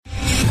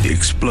The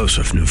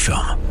explosive new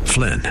film,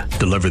 Flynn,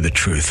 deliver the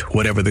truth,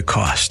 whatever the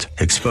cost,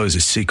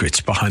 exposes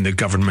secrets behind the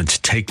government's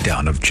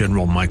takedown of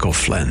General Michael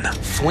Flynn.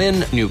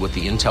 Flynn knew what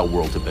the intel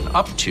world had been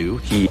up to.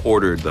 He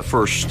ordered the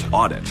first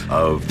audit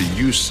of the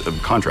use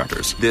of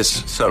contractors.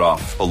 This set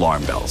off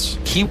alarm bells.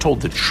 He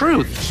told the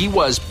truth. He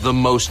was the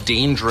most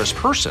dangerous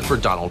person for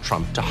Donald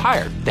Trump to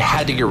hire. They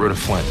had to get rid of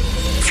Flynn.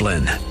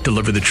 Flynn,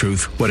 deliver the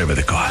truth, whatever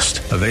the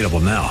cost. Available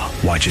now.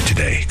 Watch it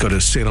today. Go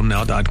to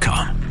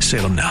salemnow.com.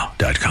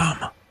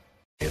 salemnow.com.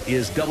 It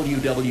is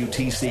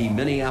WWTC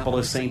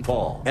Minneapolis-St.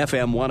 Paul,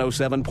 FM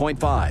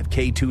 107.5,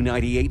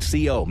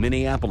 K298CO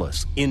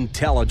Minneapolis,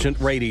 Intelligent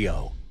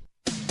Radio.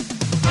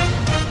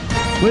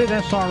 With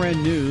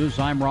SRN News,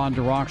 I'm Ron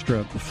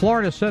DeRockstra.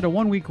 Florida set a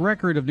one-week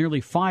record of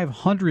nearly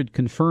 500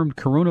 confirmed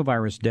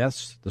coronavirus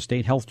deaths. The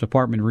state health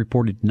department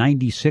reported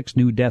 96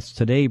 new deaths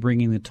today,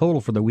 bringing the total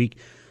for the week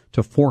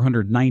to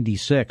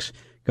 496.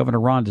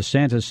 Governor Ron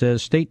DeSantis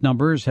says state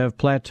numbers have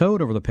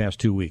plateaued over the past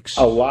 2 weeks.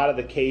 A lot of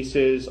the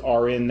cases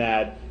are in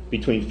that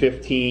between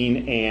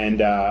 15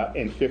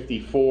 and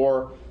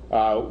 54,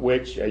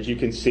 which, as you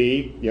can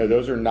see,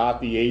 those are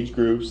not the age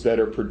groups that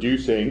are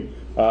producing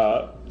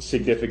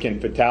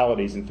significant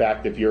fatalities. In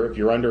fact, if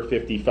you're under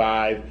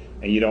 55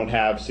 and you don't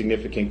have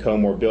significant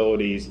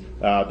comorbidities,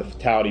 the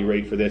fatality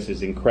rate for this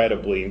is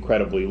incredibly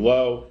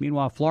low.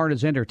 Meanwhile,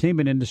 Florida's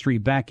entertainment industry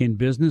back in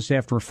business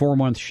after a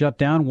 4-month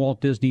shutdown.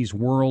 Walt Disney's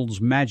World's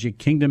Magic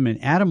Kingdom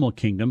and Animal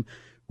Kingdom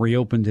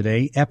reopened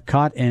today.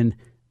 Epcot and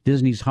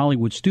Disney's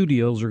Hollywood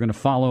Studios are going to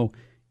follow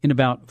in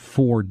about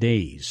 4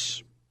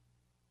 days.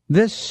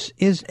 This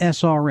is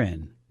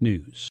SRN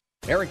News.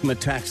 Eric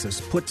Metaxas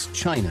puts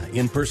China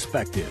in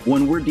perspective.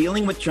 When we're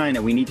dealing with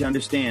China, we need to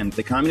understand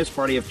the Communist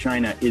Party of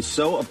China is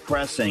so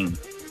oppressing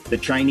the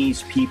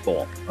Chinese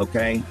people,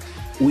 okay?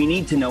 We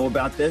need to know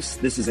about this.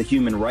 This is a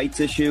human rights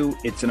issue.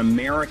 It's an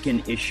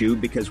American issue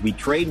because we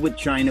trade with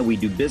China. We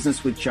do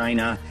business with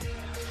China.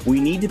 We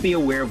need to be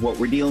aware of what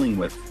we're dealing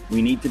with.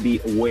 We need to be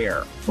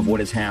aware of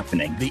what is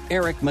happening. The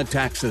Eric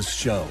Metaxas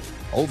Show,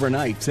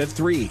 overnights at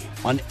 3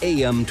 on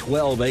AM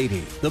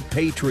 1280, The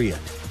Patriot.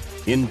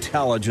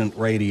 Intelligent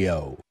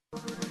Radio.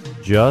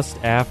 Just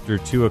after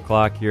 2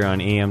 o'clock here on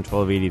AM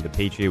 1280, The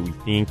Patriot, we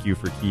thank you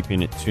for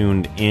keeping it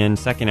tuned in.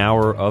 Second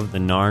hour of the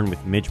Narn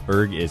with Mitch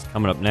Berg is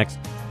coming up next.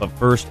 But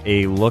first,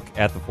 a look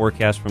at the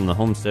forecast from the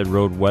Homestead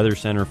Road Weather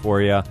Center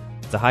for you.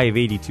 It's a high of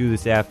 82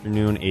 this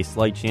afternoon, a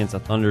slight chance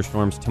of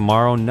thunderstorms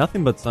tomorrow.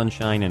 Nothing but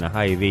sunshine and a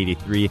high of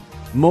 83.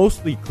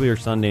 Mostly clear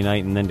Sunday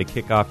night, and then to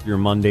kick off your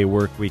Monday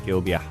work week, it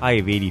will be a high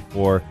of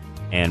 84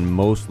 and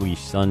mostly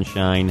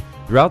sunshine.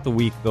 Throughout the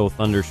week, though,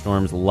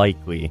 thunderstorms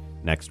likely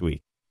next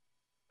week.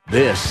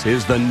 This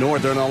is the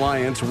Northern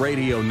Alliance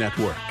Radio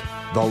Network,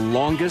 the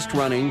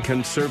longest-running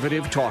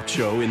conservative talk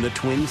show in the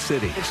Twin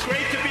Cities. It's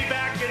great to be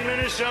back in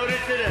Minnesota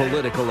today.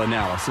 Political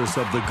analysis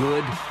of the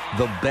good,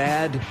 the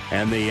bad,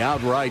 and the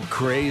outright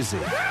crazy.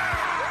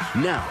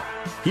 Now,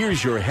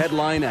 here's your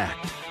headline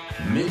act,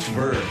 Mitch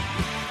Berg.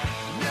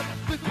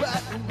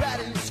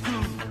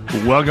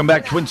 Welcome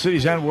back, Twin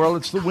Cities and World.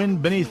 It's the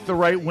wind beneath the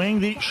right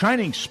wing, the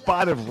shining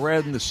spot of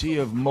red in the sea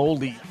of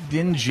moldy,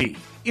 dingy,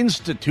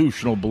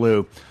 institutional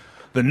blue.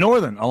 The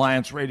Northern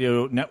Alliance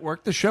Radio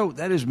Network, the show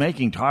that is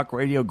making talk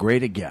radio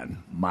great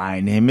again. My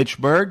name, Mitch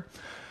Berg.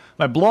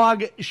 My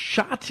blog,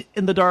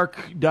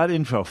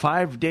 shotinthedark.info,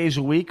 5 days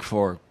a week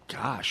for,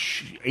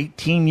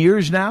 18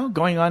 years now,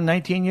 going on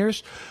 19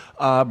 years,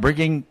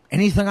 bringing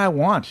anything I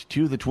want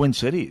to the Twin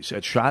Cities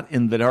at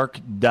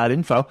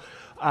shotinthedark.info.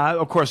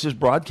 Of course, this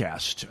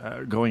broadcast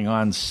going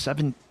on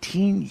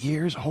 17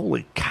 years,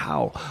 holy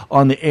cow,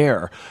 on the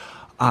air.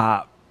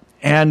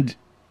 And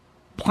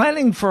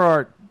planning for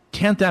our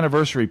 10th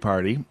anniversary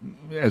party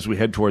as we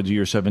head towards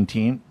year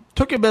 17.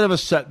 Took a bit of a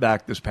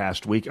setback this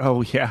past week.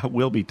 Oh, yeah,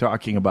 we'll be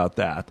talking about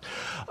that.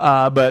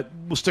 But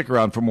we'll stick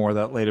around for more of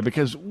that later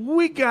because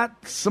we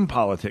got some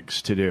politics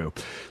to do.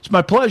 It's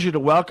my pleasure to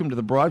welcome to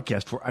the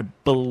broadcast for, I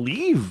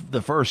believe,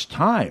 the first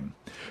time,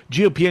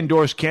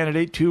 GOP-endorsed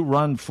candidate to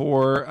run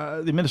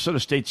for the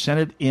Minnesota State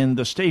Senate in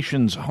the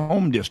station's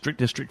home district,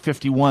 District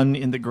 51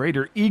 in the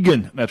greater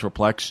Eagan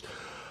Metroplex.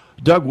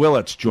 Doug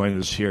Willetts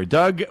joins us here.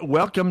 Doug,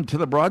 welcome to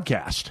the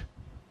broadcast.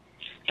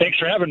 Thanks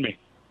for having me.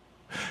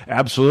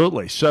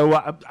 Absolutely. So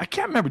I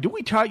can't remember. Did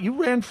we talk?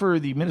 You ran for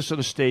the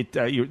Minnesota State,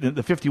 the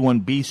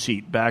 51B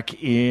seat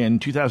back in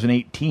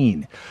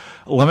 2018.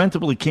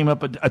 Lamentably came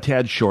up a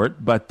tad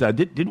short, but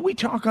did we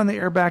talk on the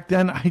air back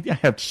then? I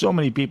have so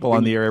many people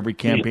on the air every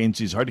campaign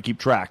season. It's hard to keep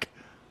track.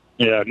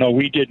 Yeah, no,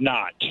 we did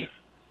not.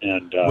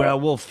 And well,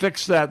 we'll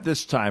fix that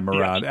this time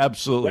around. Yes.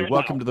 Absolutely.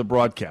 Welcome to the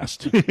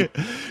broadcast.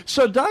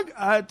 So, Doug,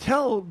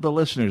 tell the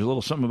listeners a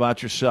little something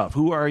about yourself.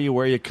 Who are you,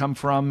 where you come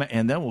from,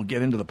 and then we'll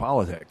get into the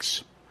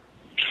politics.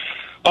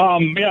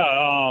 Doug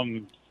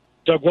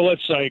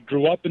Willetts. I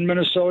grew up in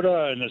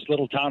Minnesota in this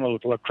little town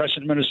of La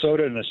Crescent,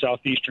 Minnesota, in the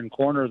southeastern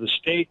corner of the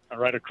state,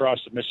 right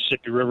across the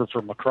Mississippi River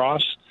from La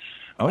Crosse.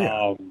 Oh,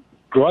 yeah.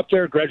 Grew up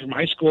there, graduated from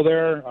high school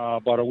there.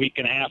 About a week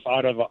and a half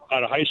out of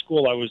high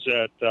school, I was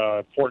at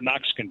Fort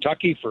Knox,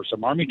 Kentucky for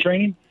some Army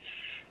training.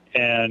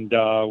 and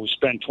we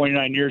spent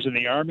 29 years in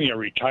the Army. I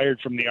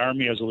retired from the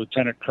Army as a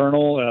lieutenant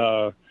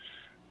colonel.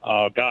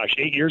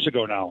 8 years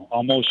ago now,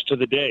 almost to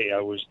the day.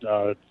 I was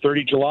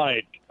 30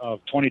 July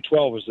of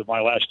 2012 was my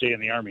last day in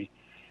the Army,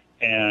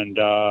 and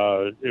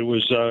it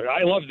was.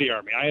 I loved the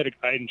Army. I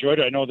enjoyed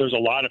it. I know there's a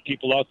lot of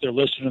people out there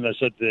listening that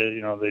said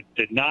they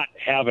did not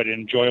have an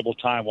enjoyable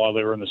time while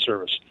they were in the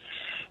service.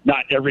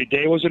 Not every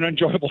day was an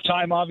enjoyable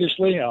time,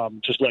 obviously,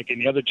 just like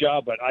any other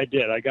job, but I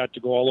did. I got to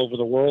go all over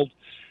the world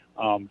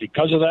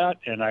because of that,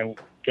 and I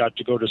got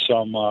to go to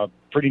some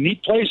pretty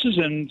neat places,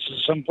 and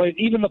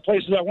even the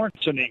places that weren't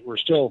so neat were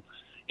still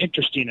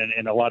interesting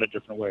in a lot of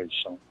different ways.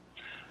 So,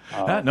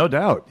 no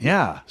doubt,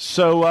 yeah.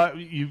 So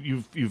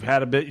you've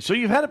had a bit. So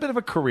you've had a bit of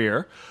a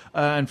career.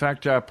 In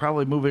fact,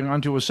 probably moving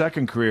on to a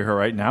second career here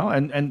right now,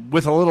 and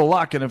with a little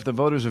luck, and if the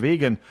voters of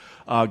Eagan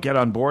get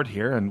on board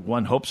here, and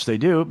one hopes they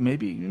do,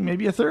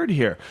 maybe a third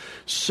here.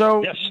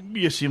 So yes.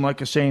 You seem like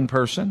a sane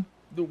person.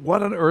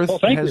 What on earth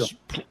has? You.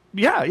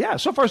 Yeah.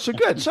 So far, so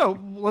good. So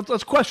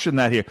let's question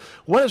that here.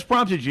 What has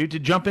prompted you to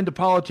jump into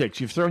politics?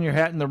 You've thrown your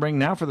hat in the ring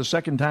now for the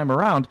second time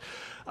around.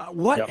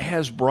 What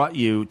has brought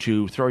you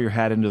to throw your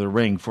hat into the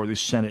ring for the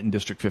Senate in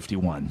District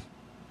 51?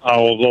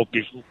 Well,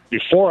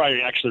 before I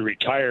actually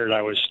retired,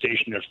 I was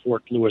stationed at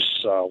Fort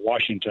Lewis,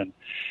 Washington,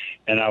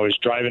 and I was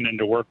driving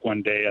into work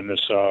one day, and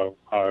this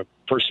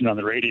person on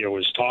the radio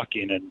was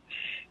talking, and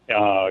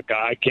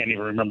I can't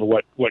even remember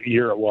what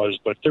year it was,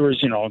 but there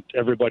was,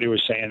 everybody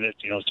was saying that,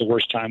 it's the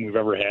worst time we've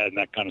ever had and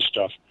that kind of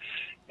stuff.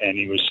 And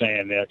he was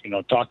saying that,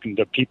 talking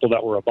to people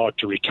that were about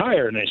to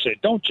retire, and they said,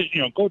 don't just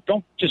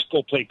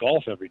go play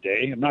golf every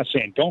day. I'm not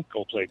saying don't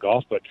go play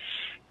golf, but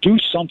do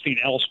something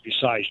else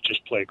besides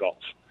just play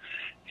golf.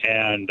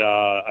 And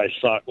I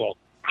thought, well,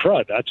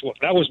 crud,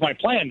 that was my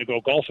plan, to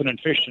go golfing and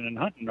fishing and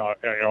hunting,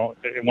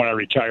 when I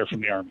retire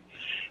from the Army.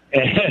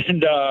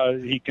 And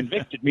he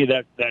convicted me,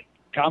 that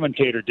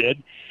commentator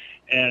did.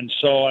 And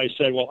so I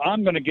said, well,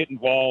 I'm going to get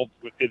involved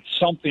with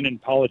something in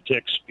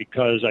politics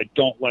because I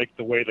don't like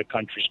the way the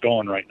country's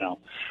going right now.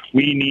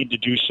 We need to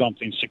do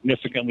something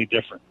significantly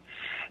different.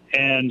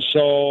 And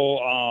so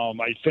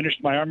I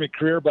finished my Army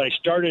career, but I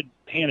started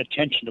paying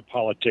attention to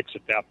politics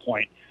at that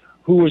point.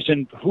 Who was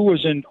in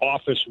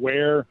office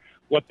where,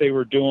 what they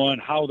were doing,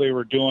 how they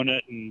were doing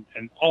it, and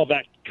all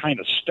that kind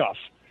of stuff.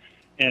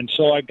 And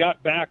so I got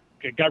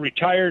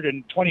retired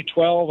in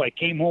 2012. I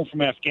came home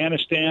from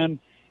Afghanistan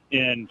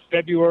in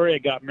February. I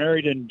got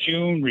married in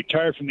June,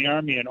 retired from the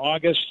Army in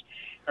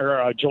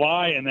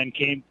July, and then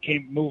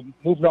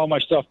moved all my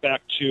stuff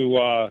back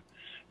to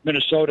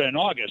Minnesota in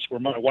August, where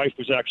my wife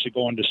was actually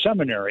going to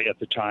seminary at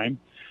the time.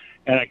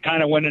 And I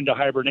kind of went into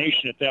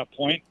hibernation at that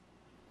point,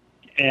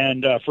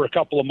 and for a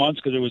couple of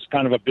months, because it was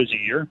kind of a busy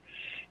year.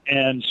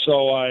 And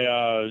so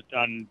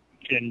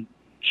in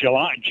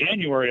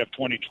January of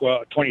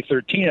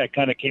 2013, I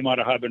kind of came out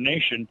of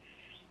hibernation,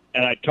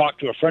 and I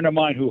talked to a friend of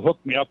mine who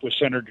hooked me up with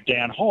Senator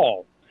Dan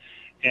Hall.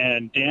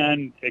 And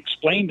Dan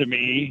explained to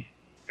me,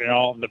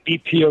 the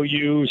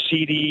BPOU,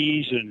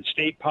 CDs, and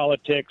state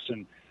politics,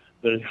 and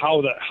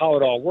how it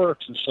all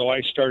works. And so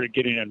I started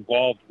getting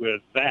involved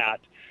with that.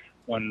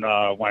 When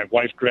my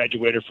wife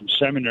graduated from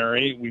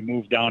seminary, we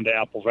moved down to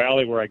Apple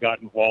Valley, where I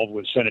got involved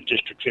with Senate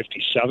District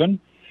 57.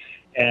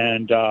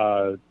 And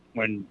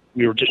when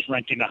we were just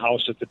renting a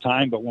house at the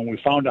time, but when we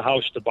found a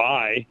house to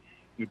buy,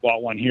 we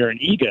bought one here in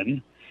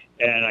Eagan,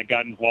 and I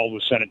got involved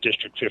with Senate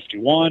District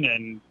 51,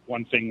 and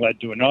one thing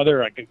led to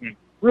another. I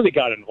really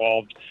got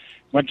involved.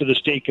 Went to the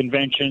state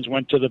conventions,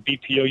 went to the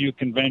BPOU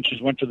conventions,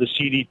 went to the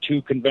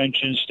CD2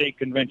 conventions, state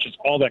conventions,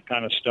 all that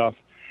kind of stuff,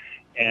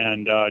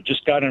 and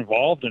just got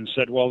involved and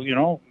said, well,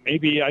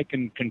 maybe I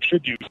can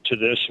contribute to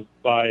this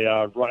by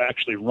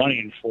actually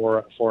running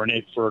for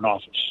an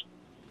office.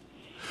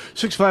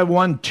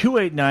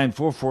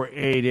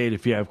 651-289-4488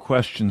 if you have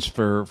questions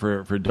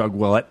for Doug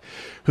Willett,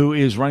 who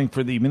is running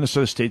for the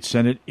Minnesota State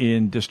Senate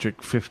in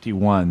District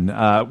 51.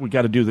 We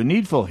got to do the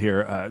needful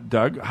here,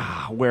 Doug.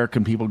 Where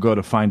can people go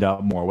to find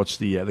out more? What's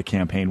the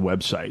campaign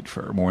website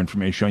for more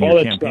information on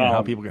your campaign and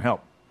how people can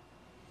help?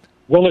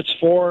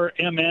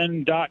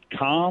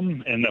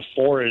 Willetts4mn.com, and the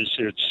four it's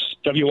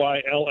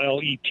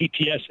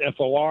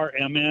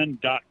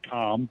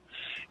WILLETTSFORMN.com.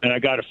 And I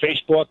got a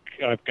Facebook,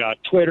 I've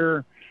got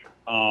Twitter.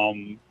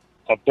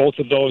 Both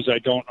of those I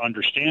don't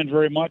understand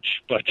very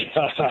much, but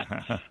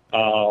got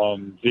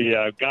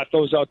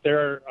those out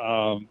there,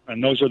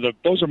 and those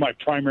are my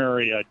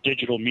primary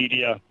digital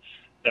media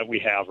that we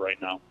have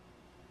right now.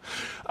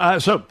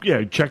 So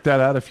check that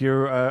out if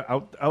you're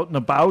out and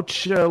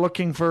about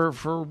looking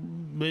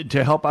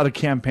to help out a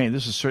campaign.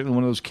 This is certainly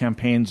one of those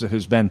campaigns that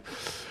has been.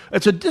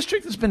 It's a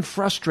district that's been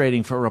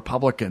frustrating for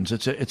Republicans.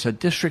 It's a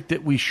district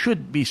that we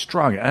should be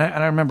strong.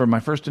 And I remember my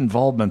first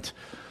involvement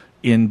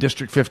in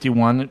District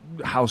 51,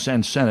 House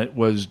and Senate,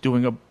 was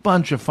doing a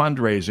bunch of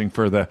fundraising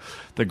for the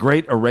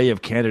great array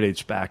of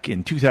candidates back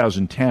in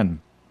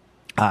 2010.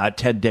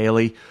 Ted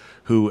Daly,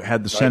 who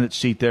had the Senate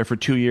seat there for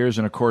 2 years,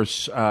 and, of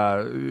course,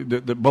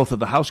 both of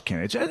the House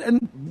candidates.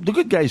 And the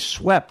good guys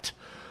swept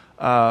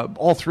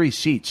all 3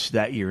 seats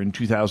that year in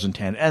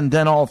 2010, and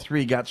then all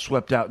 3 got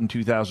swept out in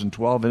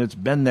 2012, and it's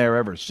been there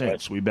ever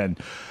since. We've been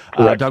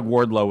Doug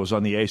Wardlow was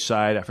on the A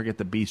side, I forget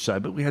the B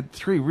side, but we had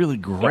 3 really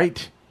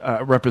great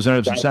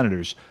representatives and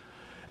senators.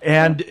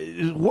 And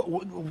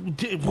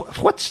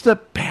what's the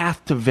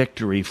path to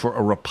victory for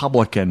a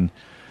Republican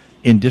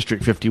in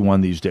District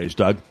 51 these days,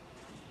 Doug?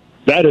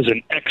 That is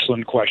an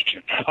excellent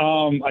question.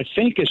 I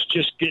think it's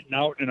just getting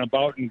out and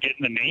about and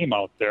getting the name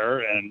out there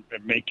and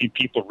making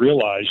people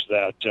realize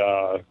that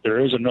there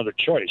is another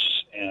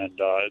choice, and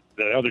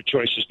the other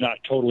choice is not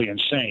totally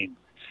insane.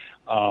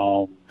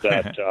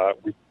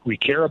 We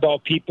care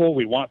about people.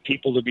 We want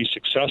people to be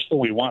successful.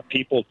 We want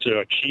people to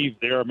achieve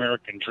their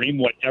American dream,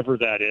 whatever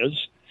that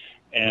is,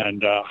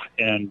 and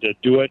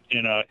do it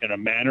in a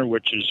manner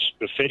which is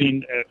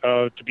befitting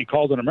to be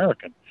called an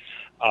American.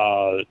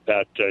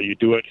 That you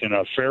do it in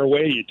a fair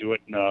way, you do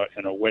it in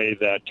a way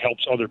that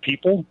helps other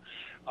people,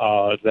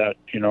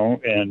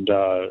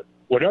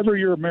 whatever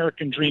your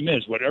American dream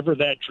is, whatever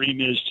that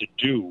dream is to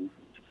do,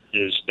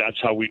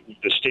 that's how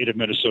the state of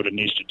Minnesota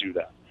needs to do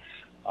that.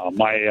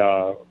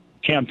 My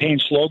campaign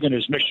slogan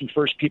is Mission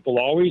First, People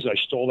Always. I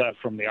stole that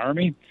from the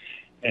Army,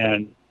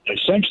 and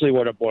essentially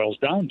what it boils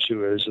down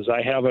to is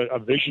I have a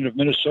vision of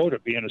Minnesota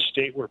being a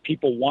state where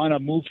people want to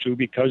move to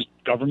because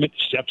government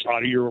steps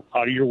out of your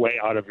way,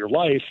 out of your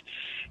life,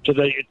 to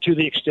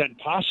the extent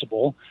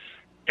possible.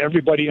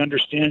 Everybody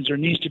understands there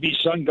needs to be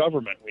some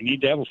government. We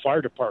need to have a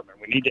fire department.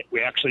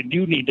 We actually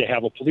do need to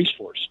have a police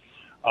force.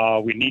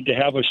 We need to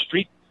have a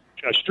street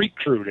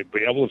crew to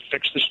be able to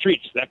fix the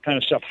streets. That kind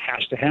of stuff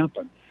has to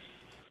happen.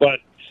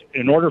 But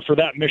in order for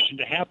that mission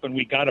to happen,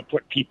 we got to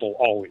put people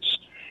always.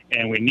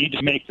 And we need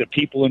to make the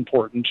people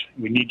important.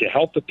 We need to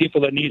help the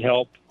people that need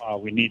help.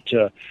 We need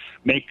to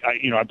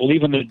I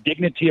believe in the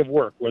dignity of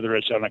work, whether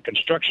it's on a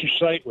construction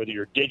site, whether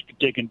you're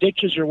digging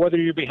ditches, or whether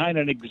you're behind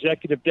an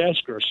executive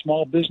desk or a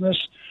small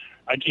business.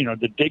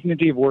 The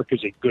dignity of work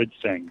is a good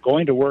thing.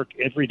 Going to work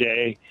every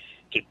day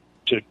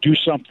to do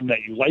something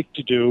that you like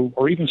to do,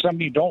 or even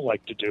something you don't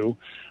like to do.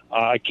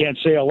 I can't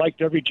say I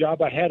liked every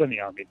job I had in the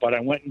Army, but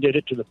I went and did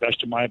it to the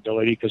best of my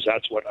ability because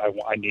that's what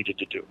I needed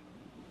to do.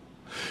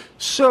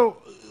 So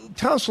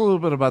tell us a little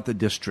bit about the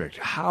district.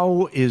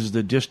 How is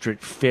the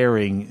district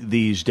faring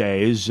these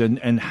days,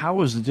 and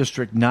how is the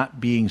district not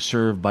being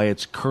served by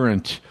its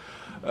current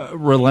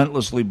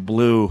relentlessly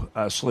blue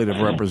slate of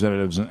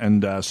representatives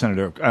and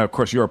Senator, of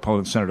course, your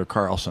opponent, Senator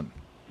Carlson?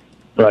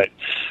 Right.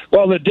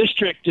 Well, the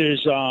district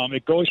is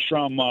it goes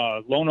from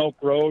Lone Oak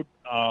Road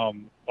all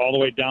the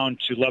way down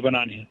to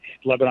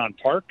Lebanon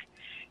Park,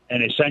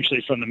 and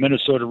essentially from the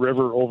Minnesota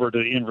River over to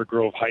the Inver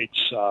Grove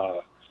Heights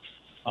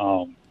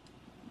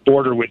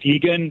border with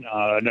Egan,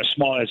 and it's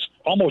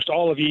almost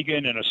all of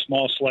Egan and a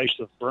small slice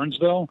of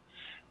Burnsville,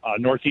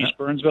 northeast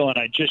Burnsville. And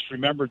I just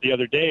remembered the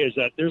other day is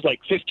that there's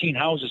like 15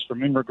 houses from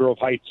Inver Grove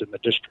Heights in the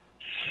district.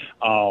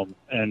 But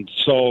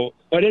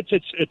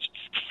it's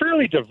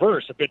fairly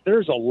diverse. But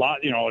there's a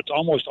lot, it's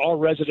almost all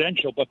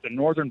residential, but the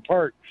northern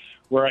part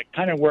where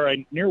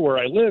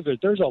I live is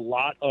there's a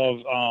lot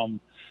of,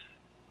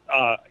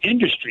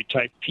 industry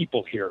type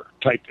people here,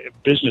 type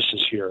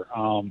businesses here.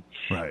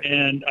 Right.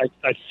 And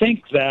I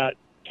think that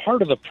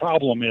part of the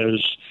problem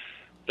is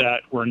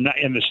that we're not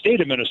in the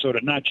state of Minnesota,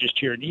 not just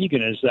here in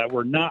Egan, is that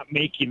we're not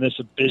making this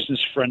a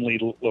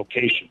business-friendly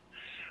location.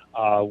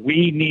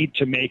 We need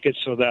to make it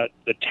so that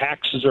the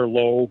taxes are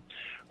low.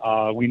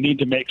 We need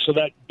to make so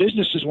that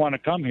businesses want to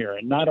come here,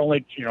 and not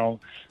only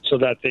so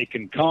that they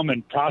can come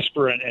and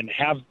prosper and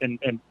have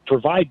and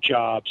provide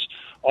jobs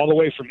all the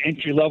way from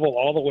entry level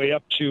all the way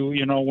up to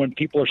when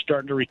people are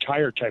starting to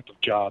retire type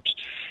of jobs,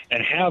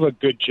 and have a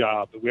good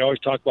job. We always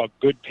talk about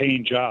good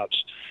paying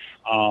jobs.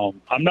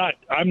 I'm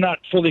not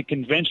fully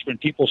convinced when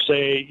people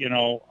say,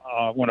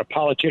 when a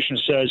politician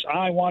says,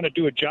 I want to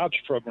do a jobs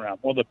program.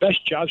 Well, the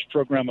best jobs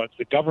program that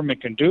the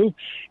government can do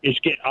is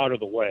get out of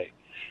the way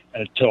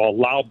and to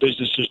allow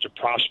businesses to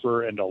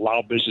prosper and to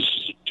allow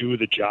businesses to do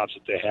the jobs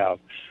that they have.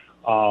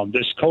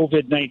 This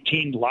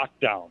COVID-19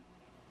 lockdown,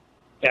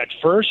 at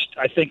first,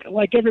 I think,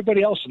 like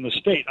everybody else in the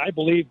state, I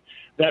believe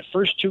that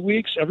first 2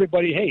 weeks,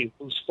 everybody, hey,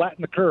 let's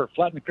flatten the curve.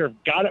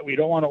 Got it. We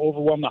don't want to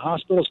overwhelm the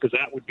hospitals because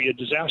that would be a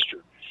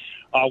disaster.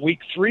 Week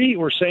 3,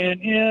 we're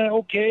saying, yeah,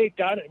 okay,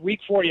 got it. Week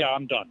 4, yeah,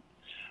 I'm done.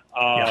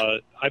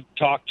 I've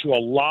talked to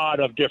a lot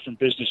of different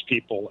business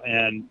people,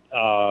 and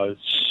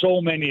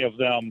so many of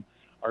them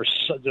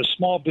the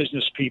small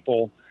business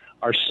people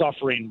are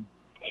suffering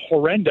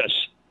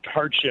horrendous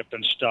hardship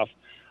and stuff.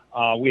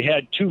 We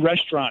had 2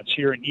 restaurants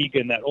here in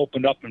Egan that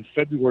opened up in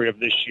February of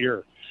this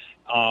year.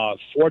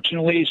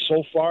 Fortunately,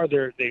 so far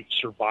they've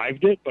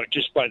survived it, but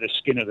just by the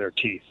skin of their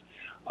teeth.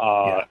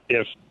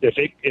 If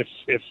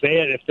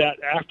that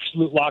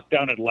absolute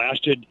lockdown had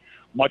lasted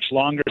much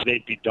longer,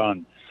 they'd be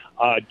done.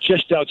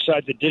 Just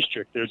outside the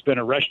district, there's been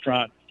a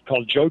restaurant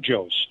called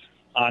JoJo's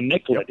on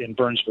Nicollet in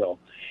Burnsville,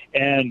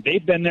 and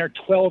they've been there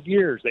 12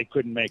 years. They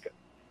couldn't make it.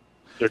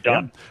 They're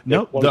done.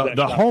 Yeah. No,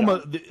 the home down.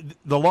 of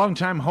the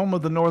longtime home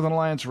of the Northern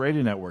Alliance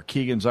Radio Network,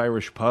 Keegan's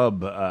Irish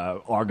Pub,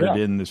 augured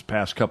in this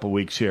past couple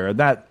weeks here, and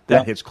that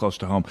hits close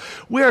to home.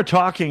 We are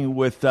talking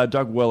with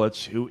Doug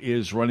Willetts, who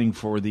is running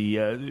for the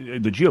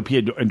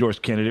GOP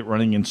endorsed candidate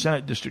running in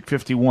Senate District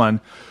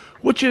 51,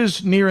 which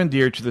is near and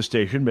dear to the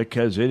station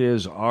because it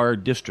is our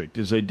district.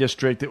 It is a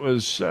district that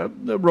was a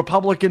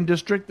Republican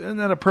district and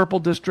then a purple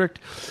district.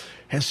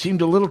 Has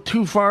seemed a little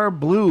too far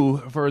blue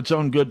for its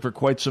own good for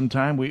quite some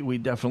time. We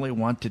definitely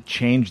want to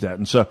change that.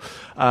 And so,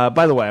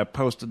 by the way, I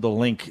posted the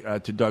link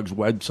to Doug's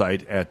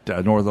website at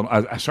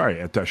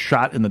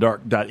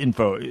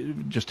shotinthedark.info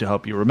just to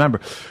help you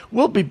remember.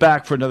 We'll be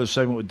back for another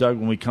segment with Doug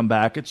when we come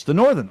back. It's the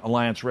Northern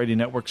Alliance Radio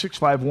Network,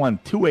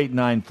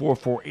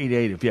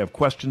 651-289-4488. If you have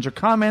questions or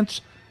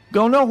comments,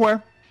 go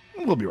nowhere.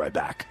 We'll be right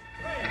back.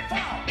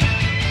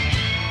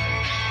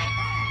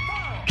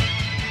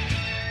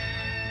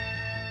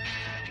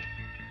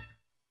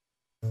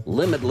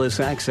 Limitless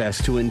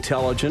access to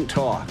intelligent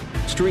talk.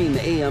 Stream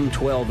AM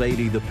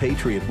 1280 The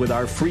Patriot with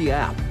our free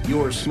app,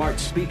 your smart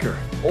speaker,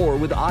 or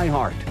with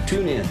iHeart,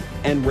 TuneIn,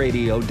 and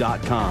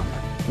radio.com.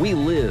 We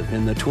live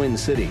in the Twin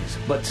Cities,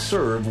 but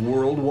serve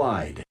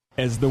worldwide.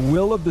 As the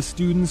will of the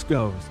students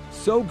goes,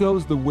 so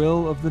goes the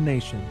will of the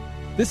nation.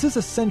 This is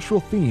a central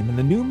theme in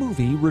the new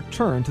movie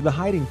Return to the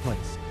Hiding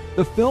Place,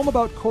 the film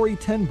about Corrie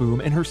ten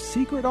Boom and her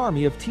secret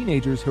army of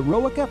teenagers'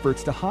 heroic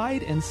efforts to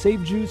hide and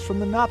save Jews from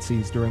the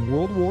Nazis during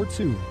World War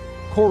II.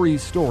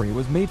 Corrie's story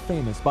was made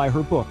famous by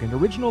her book and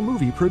original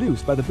movie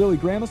produced by the Billy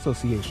Graham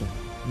Association.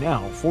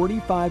 Now,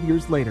 45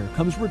 years later,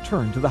 comes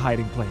Return to the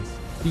Hiding Place,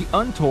 the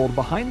untold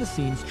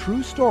behind-the-scenes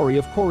true story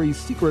of Corrie's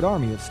secret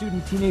army of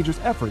student teenagers'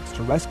 efforts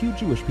to rescue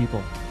Jewish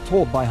people.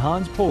 Told by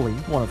Hans Poli,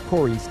 one of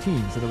Corrie's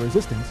teams of the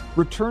resistance,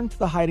 Return to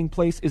the Hiding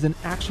Place is an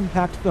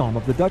action-packed film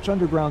of the Dutch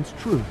Underground's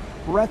true,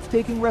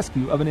 breathtaking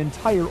rescue of an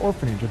entire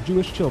orphanage of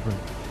Jewish children.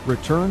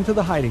 Return to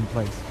the Hiding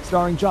Place,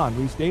 starring John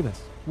Rhys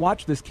Davis.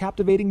 Watch this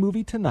captivating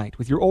movie tonight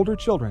with your older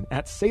children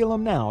at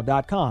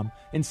salemnow.com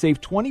and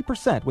save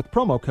 20% with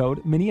promo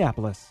code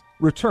Minneapolis.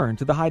 Return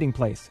to the Hiding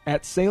Place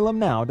at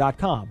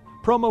salemnow.com.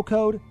 Promo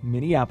code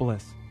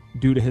Minneapolis.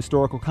 Due to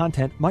historical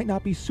content, might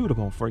not be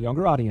suitable for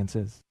younger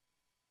audiences.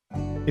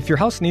 If your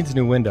house needs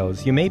new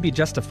windows, you may be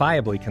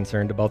justifiably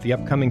concerned about the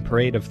upcoming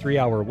parade of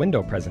 3-hour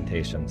window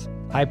presentations.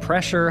 High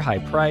pressure, high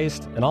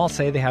priced, and all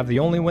say they have the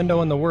only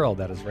window in the world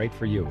that is right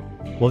for you.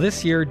 Well,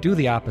 this year, do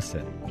the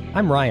opposite.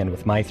 I'm Ryan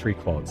with My 3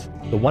 Quotes,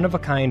 the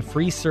one-of-a-kind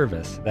free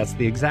service that's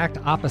the exact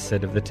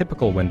opposite of the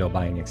typical window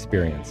buying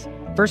experience.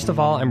 First of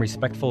all, I'm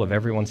respectful of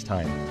everyone's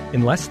time.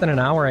 In less than an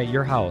hour at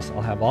your house,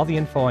 I'll have all the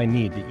info I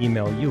need to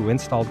email you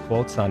installed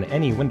quotes on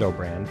any window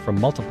brand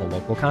from multiple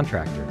local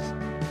contractors.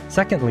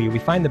 Secondly, we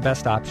find the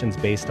best options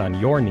based on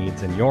your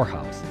needs in your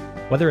house.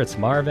 Whether it's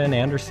Marvin,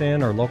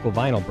 Anderson, or local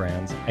vinyl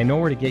brands, I know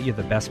where to get you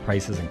the best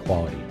prices and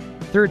quality.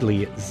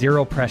 Thirdly,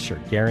 zero pressure,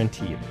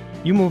 guaranteed.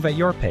 You move at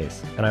your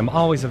pace, and I'm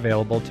always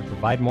available to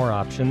provide more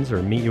options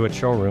or meet you at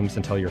showrooms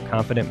until you're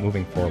confident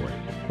moving forward.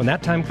 When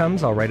that time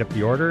comes, I'll write up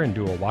the order and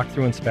do a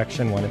walkthrough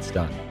inspection when it's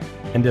done.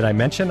 And did I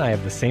mention I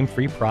have the same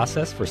free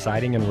process for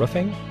siding and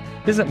roofing?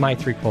 Visit My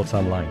 3 Quotes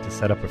online to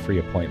set up a free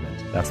appointment.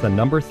 That's the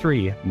number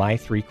 3, My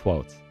 3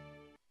 Quotes.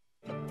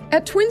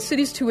 At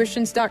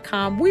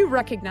TwinCitiesTuitions.com, we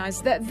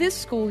recognize that this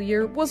school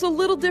year was a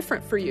little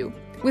different for you,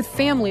 with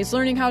families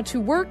learning how to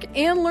work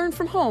and learn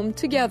from home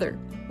together.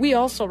 We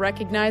also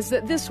recognize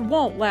that this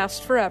won't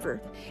last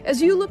forever.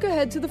 As you look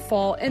ahead to the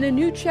fall and a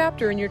new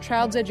chapter in your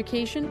child's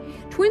education,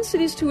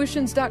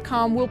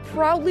 TwinCitiesTuitions.com will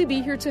proudly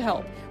be here to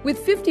help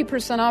with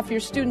 50% off your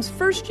student's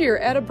first year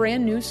at a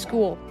brand new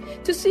school.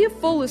 To see a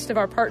full list of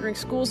our partnering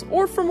schools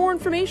or for more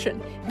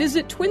information,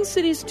 visit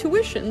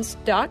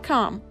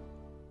TwinCitiesTuitions.com.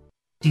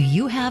 Do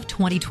you have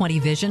 20/20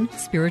 vision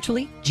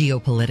spiritually,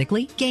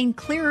 geopolitically? Gain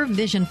clearer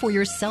vision for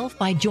yourself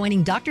by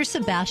joining Dr.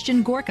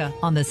 Sebastian Gorka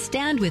on the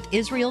Stand with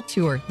Israel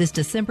Tour this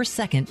December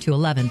 2nd to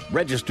 11th.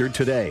 Register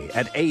today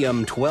at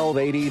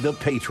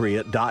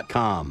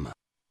am1280thepatriot.com.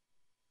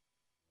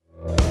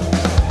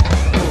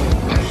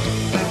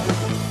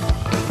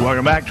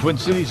 Welcome back, Twin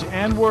Cities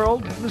and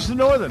World. This is the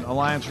Northern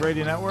Alliance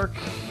Radio Network,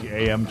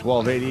 AM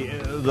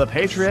 1280, The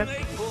Patriot.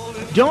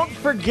 Don't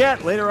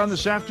forget, later on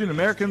this afternoon,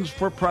 Americans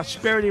for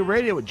Prosperity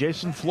Radio with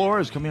Jason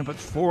Flores coming up at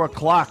 4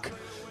 o'clock.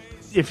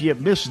 If you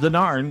missed the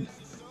Narn,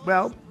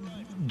 well,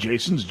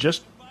 Jason's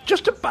just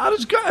about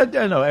as good.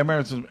 I know,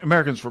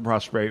 Americans for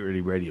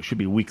Prosperity Radio should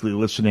be weekly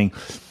listening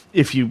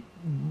if you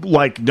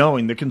like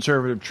knowing the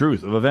conservative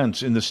truth of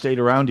events in the state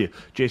around you.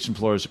 Jason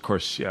Flores, of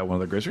course, one of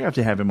the greats. We have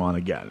to have him on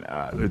again.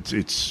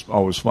 It's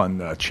always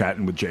fun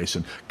chatting with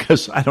Jason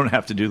because I don't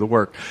have to do the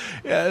work.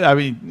 I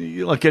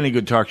mean, like any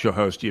good talk show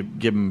host, you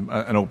give him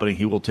an opening,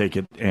 he will take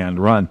it and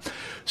run.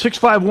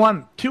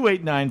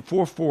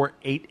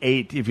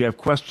 651-289-4488 if you have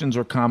questions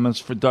or comments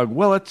for Doug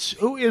Willetts,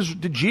 who is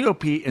the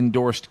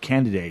GOP-endorsed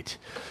candidate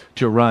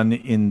to run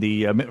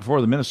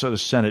for the Minnesota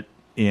Senate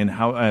in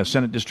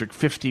Senate District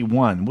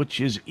 51,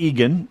 which is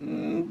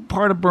Eagan,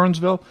 part of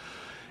Burnsville.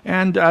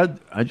 And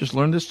I just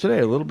learned this today,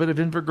 a little bit of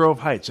Inver Grove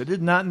Heights. I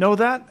did not know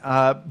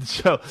that.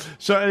 So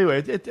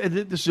anyway,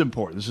 this is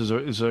important. This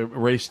is a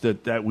race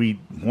that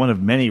one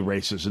of many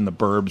races in the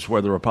burbs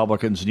where the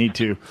Republicans need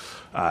to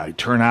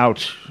turn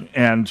out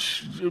and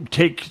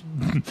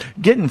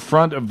get in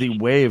front of the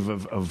wave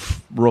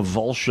of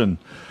revulsion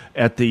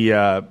at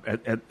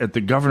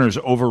the governor's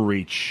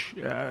overreach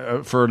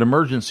for an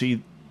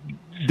emergency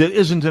that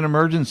isn't an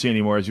emergency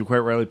anymore, as you quite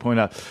rightly point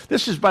out.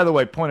 This is, by the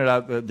way, pointed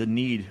out the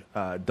need,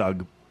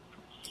 Doug,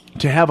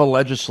 to have a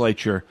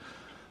legislature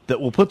that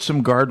will put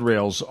some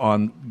guardrails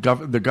on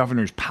the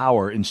governor's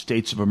power in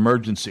states of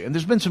emergency. And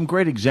there's been some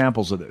great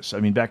examples of this. I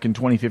mean, back in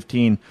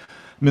 2015,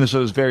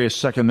 Minnesota's various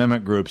Second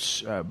Amendment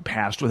groups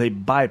passed with a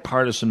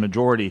bipartisan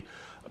majority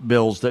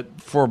bills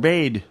that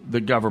forbade the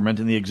government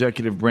and the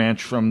executive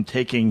branch from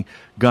taking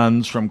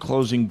guns, from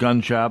closing gun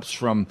shops,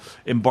 from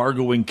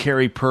embargoing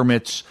carry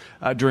permits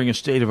during a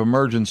state of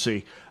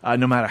emergency,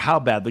 no matter how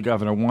bad the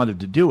governor wanted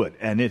to do it.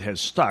 And it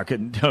has stuck.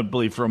 And don't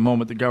believe for a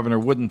moment the governor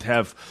wouldn't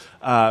have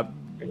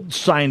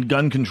signed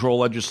gun control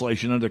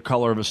legislation under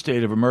color of a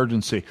state of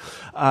emergency.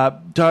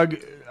 Doug,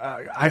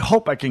 I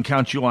hope I can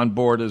count you on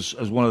board as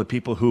one of the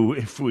people who,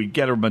 if we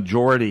get a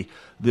majority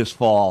this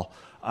fall,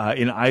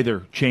 in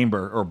either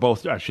chamber, or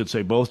both, I should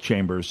say both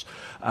chambers,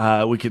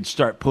 we could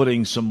start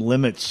putting some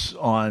limits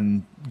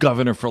on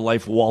Governor for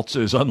Life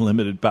Waltz's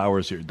unlimited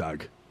powers here,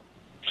 Doug.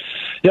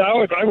 Yeah,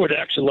 I would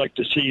actually like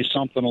to see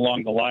something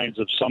along the lines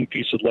of some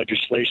piece of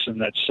legislation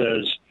that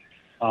says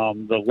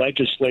the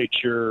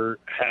legislature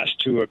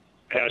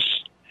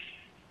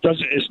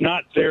is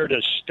not there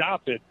to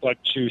stop it, but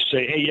to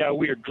say, hey, yeah,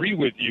 we agree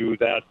with you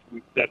that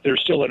there's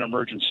still an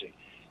emergency.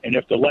 And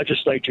if the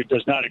legislature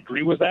does not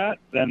agree with that,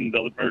 then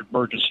the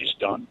emergency's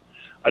done.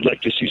 I'd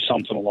like to see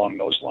something along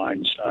those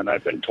lines, and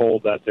I've been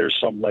told that there's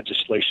some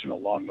legislation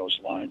along those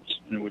lines.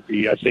 And it would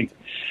be, I think,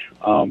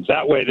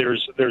 that way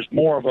there's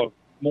more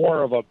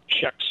of a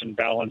checks and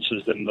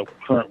balances than the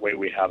current way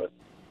we have it.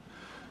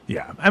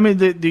 Yeah, I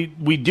mean,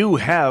 we do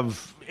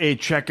have a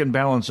check and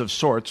balance of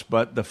sorts,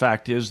 but the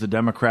fact is the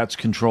Democrats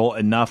control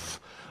enough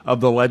of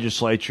the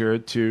legislature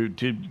to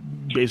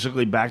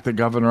basically back the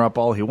governor up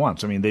all he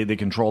wants. I mean, they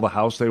control the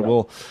House. They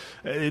will.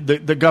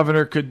 The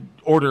governor could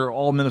order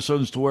all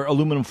Minnesotans to wear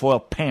aluminum foil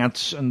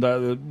pants, and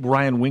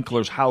Ryan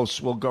Winkler's house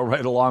will go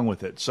right along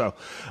with it. So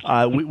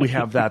we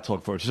have that to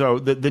look forward to. So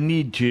the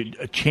need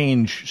to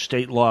change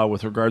state law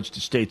with regards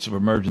to states of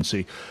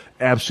emergency,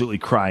 absolutely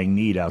crying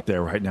need out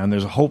there right now. And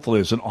hopefully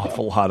there's an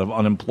awful lot of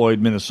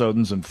unemployed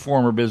Minnesotans and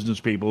former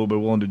business people who will be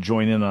willing to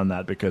join in on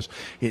that because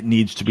it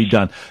needs to be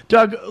done.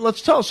 Doug,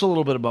 let's tell us a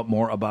little bit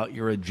more about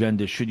your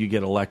agenda should you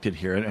get elected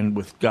here, and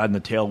with God in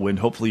the tailwind,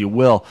 hopefully you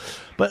will.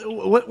 But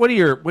what are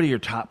your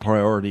top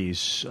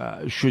priorities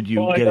should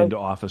you get into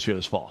office here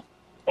this fall?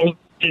 Well,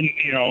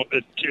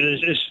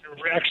 it's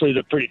actually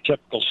the pretty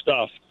typical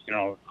stuff.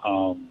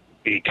 The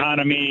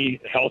economy,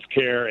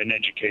 healthcare, and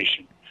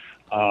education.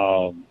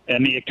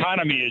 And the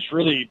economy is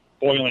really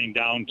boiling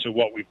down to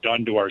what we've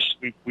done to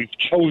we've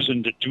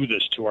chosen to do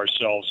this to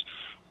ourselves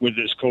with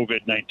this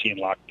COVID-19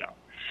 lockdown.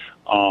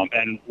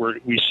 And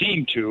we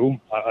seem to,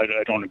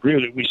 I don't agree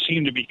with it, we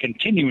seem to be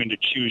continuing to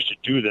choose to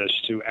do this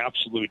to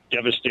absolutely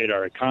devastate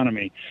our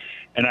economy.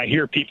 And I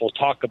hear people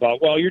talk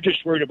about, well, you're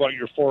just worried about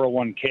your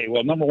 401k.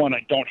 Well, number one,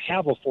 I don't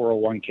have a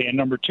 401k. And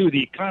number two,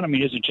 the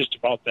economy isn't just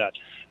about that.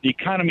 The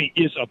economy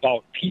is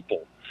about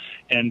people.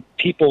 And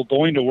people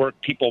going to work,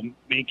 people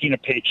making a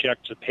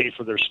paycheck to pay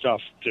for their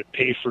stuff,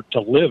 to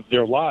live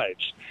their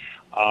lives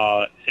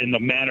in the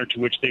manner to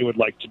which they would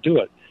like to do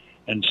it.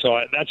 And so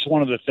that's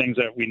one of the things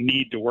that we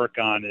need to work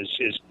on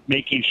is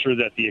making sure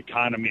that the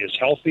economy is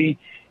healthy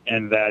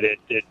and that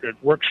it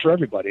works for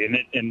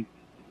everybody. And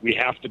we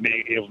have to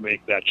be able to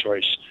make that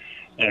choice.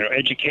 And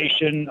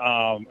education,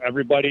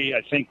 everybody,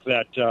 I think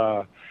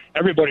that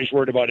everybody's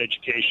worried about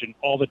education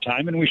all the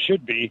time, and we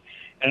should be.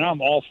 And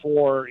I'm all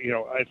for,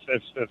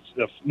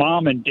 if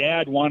mom and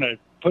dad want to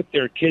put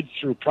their kids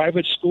through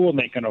private school and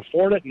they can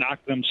afford it,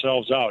 knock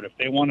themselves out. If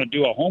they want to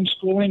do a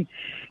homeschooling,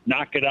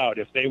 knock it out.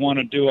 If they want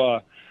to do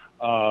a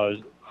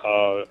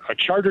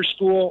charter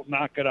school,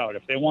 knock it out.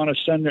 If they want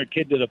to send their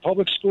kid to the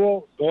public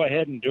school, go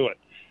ahead and do it.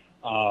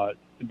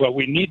 But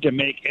we need to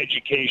make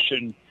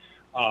education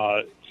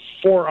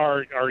for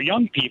our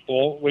young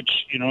people,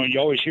 which, you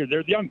always hear,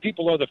 the young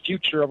people are the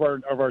future of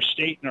our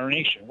state and our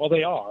nation. Well,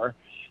 they are.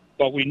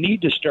 But we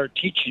need to start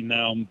teaching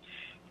them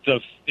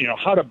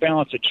how to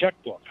balance a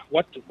checkbook.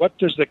 What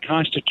does the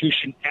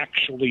Constitution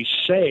actually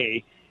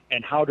say,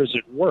 and how does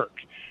it work,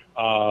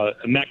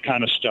 and that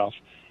kind of stuff.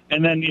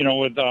 And then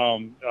with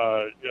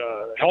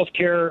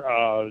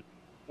healthcare,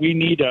 we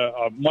need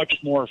a much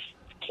more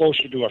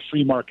closer to a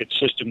free market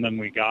system than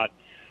we got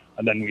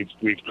and than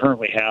we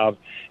currently have.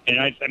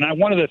 And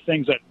one of the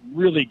things that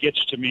really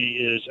gets to me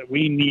is that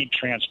we need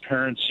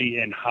transparency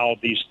in how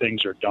these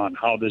things are done,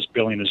 how this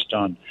billing is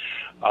done.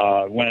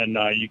 When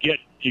you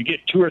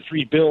get 2 or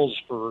 3 bills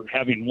for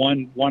having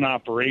one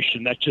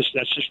operation, that's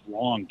just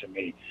wrong to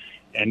me.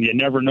 and you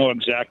never know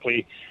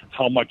exactly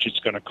how much it's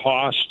going to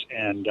cost,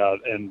 and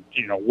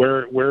you know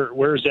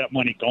where is that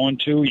money going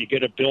to? You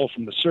get a bill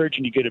from the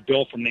surgeon, you get a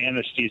bill from the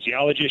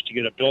anesthesiologist, you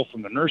get a bill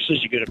from the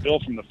nurses, you get a bill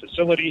from the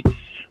facility.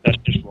 That's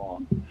just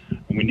wrong,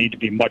 and we need to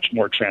be much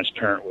more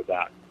transparent with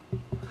that.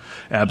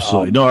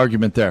 Absolutely. No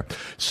argument there.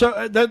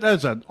 So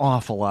that's an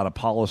awful lot of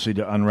policy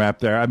to unwrap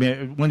there. I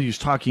mean, when he's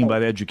talking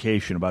about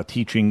education, about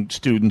teaching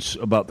students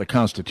about the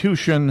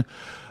Constitution,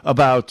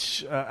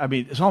 about, I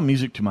mean, it's all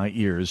music to my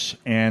ears.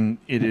 And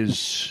it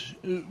is,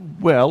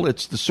 well,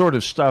 it's the sort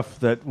of stuff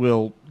that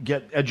will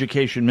get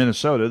Education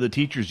Minnesota, the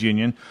teachers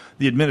union,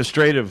 the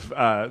administrative,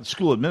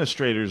 school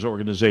administrators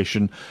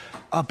organization,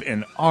 up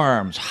in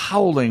arms,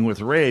 howling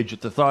with rage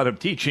at the thought of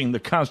teaching the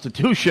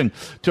Constitution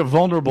to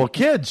vulnerable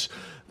kids.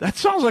 That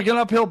sounds like an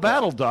uphill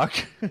battle, Doc.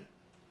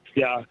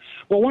 Yeah.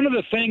 Well, one of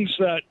the things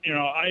that, you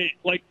know, I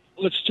like,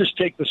 let's just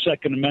take the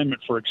Second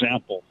Amendment, for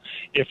example.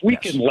 If we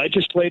can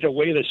legislate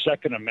away the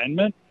Second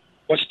Amendment,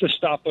 what's to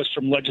stop us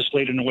from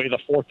legislating away the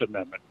Fourth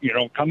Amendment? You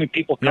know, coming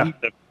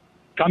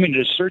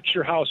to search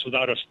your house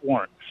without a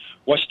warrant.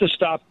 What's to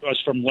stop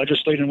us from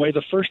legislating away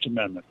the First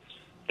Amendment?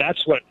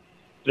 That's what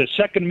the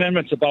Second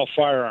Amendment's about,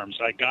 firearms.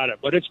 I got it.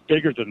 But it's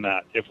bigger than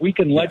that. If we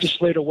can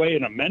legislate away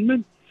an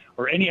amendment,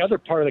 or any other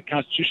part of the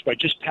Constitution by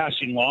just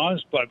passing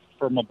laws, but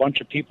from a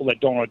bunch of people that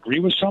don't agree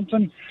with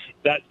something,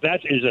 that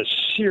is a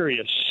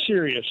serious,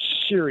 serious,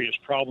 serious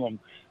problem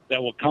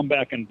that will come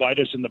back and bite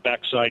us in the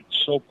backside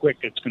so quick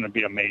it's going to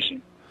be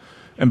amazing.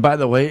 And by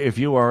the way, if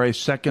you are a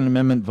Second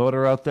Amendment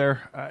voter out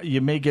there,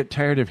 you may get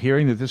tired of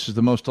hearing that this is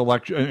the most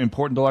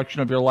important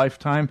election of your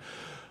lifetime,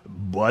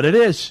 but it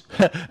is.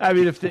 I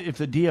mean, if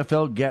the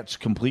DFL gets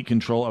complete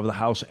control of the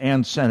House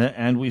and Senate,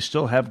 and we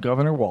still have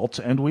Governor Willetts,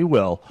 and we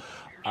will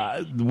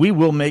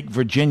make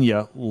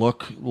Virginia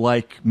look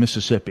like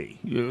Mississippi.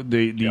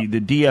 The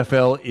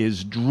DFL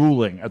is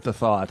drooling at the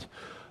thought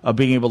of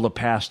being able to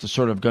pass the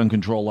sort of gun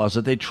control laws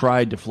that they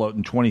tried to float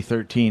in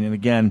 2013 and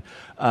again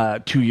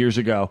 2 years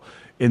ago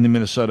in the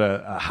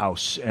Minnesota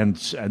House and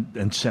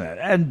Senate.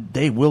 And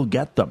they will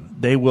get them.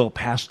 They will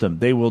pass them.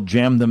 They will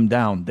jam them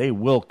down. They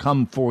will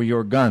come for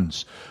your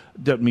guns.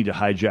 Don't mean to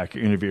hijack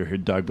your interview here,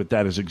 Doug, but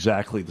that is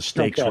exactly the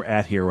stakes we're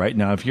at here right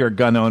now. If you're a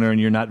gun owner and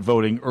you're not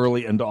voting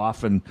early and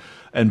often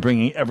and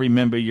bringing every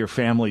member of your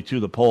family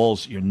to the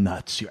polls, you're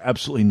nuts. You're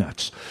absolutely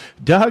nuts.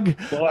 Doug,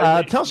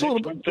 tell us a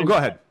little bit. Go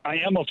ahead. I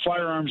am a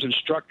firearms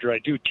instructor. I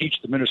do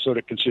teach the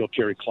Minnesota concealed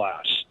carry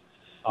class,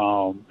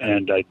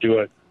 and I do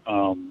it.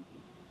 I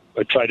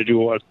try to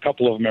do a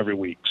couple of them every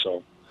week,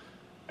 so.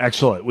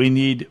 Excellent. We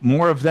need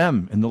more of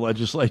them in the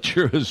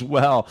legislature as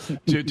well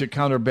to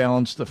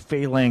counterbalance the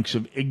phalanx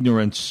of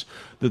ignorance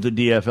that the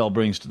DFL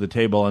brings to the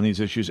table on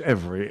these issues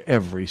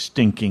every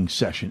stinking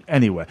session.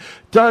 Anyway,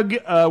 Doug,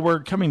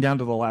 we're coming down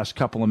to the last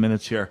couple of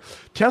minutes here.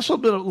 Tell us a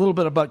little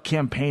bit about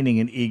campaigning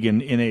in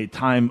Eagan in a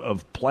time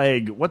of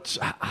plague.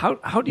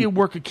 How do you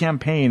work a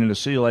campaign in a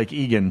city like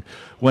Eagan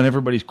when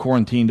everybody's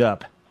quarantined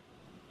up?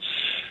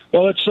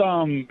 Well, it's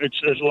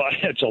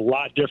a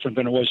lot different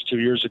than it was 2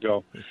 years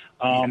ago.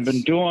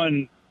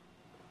 Been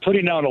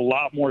putting out a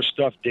lot more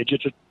stuff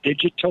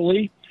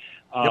digitally,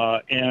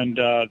 and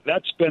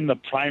that's been the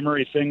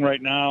primary thing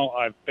right now.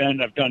 I've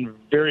done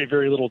very,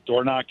 very little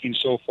door knocking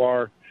so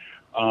far.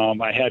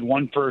 I had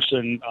one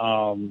person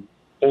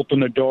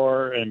open the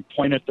door and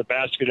point at the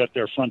basket at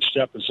their front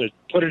step and said,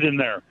 "Put it in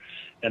there,"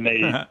 and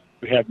they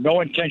have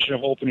no intention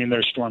of opening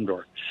their storm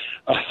door.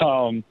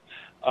 And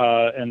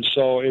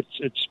so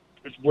it's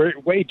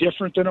way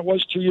different than it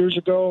was 2 years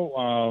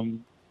ago.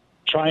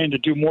 Trying to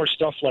do more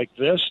stuff like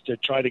this to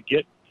try to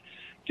get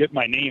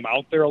my name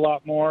out there a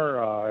lot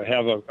more. I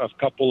have a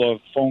couple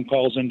of phone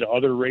calls into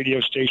other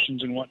radio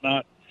stations and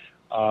whatnot,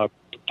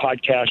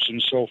 podcasts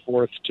and so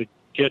forth to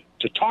get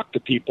to talk to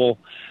people.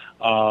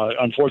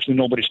 Unfortunately,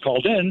 nobody's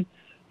called in.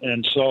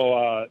 And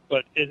so,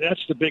 but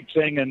that's the big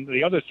thing. And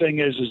the other thing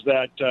is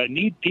that I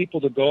need people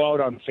to go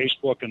out on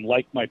Facebook and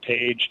like my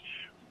page,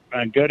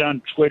 and get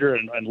on Twitter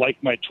and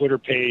like my Twitter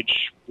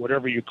page,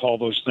 whatever you call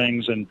those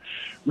things, and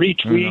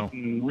retweet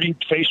and read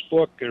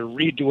Facebook or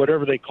read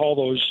whatever they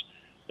call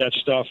that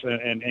stuff,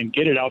 and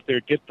get it out there,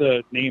 get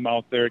the name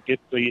out there, get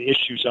the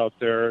issues out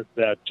there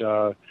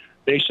that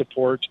they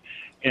support.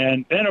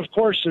 And then, of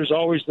course, there's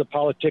always the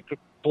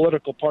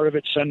political part of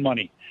it. Send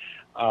money.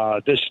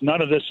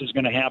 None of this is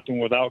going to happen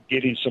without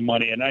getting some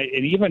money, and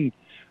even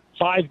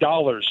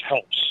 $5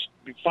 helps.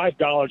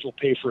 $5 will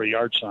pay for a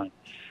yard sign.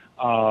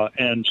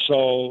 And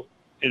so,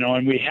 and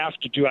I have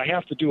to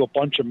do a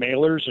bunch of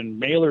mailers,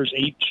 and mailers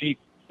ain't cheap.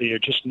 They are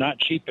just not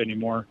cheap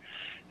anymore.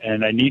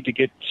 And I need to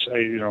get,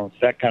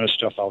 that kind of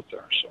stuff out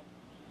there. So.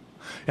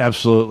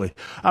 Absolutely.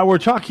 We're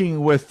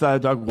talking with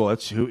Doug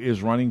Willetts, who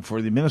is running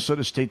for the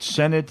Minnesota State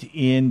Senate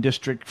in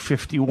District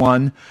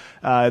 51,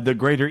 the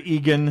greater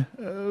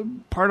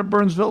Eagan, part of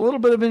Burnsville, a little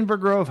bit of Inver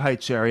Grove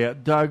Heights area.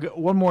 Doug,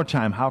 one more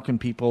time, how can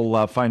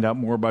people find out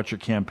more about your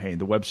campaign?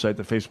 The website,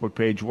 the Facebook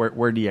page,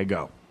 where do you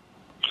go?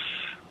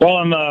 Well,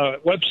 on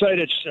the website,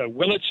 it's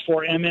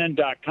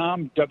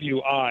WillettsForMN.com,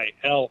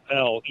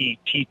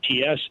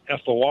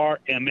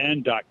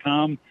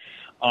 WILLETTSFORMN.com.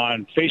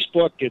 On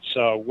Facebook, it's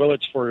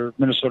Willetts for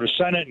Minnesota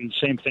Senate, and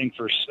same thing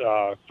for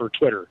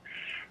Twitter.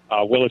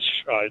 Willetts,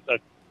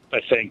 I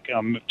think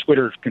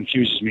Twitter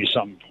confuses me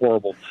something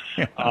horrible,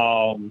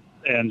 and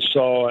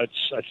so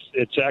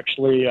it's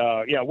actually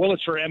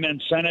Willetts for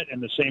MN Senate,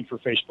 and the same for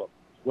Facebook.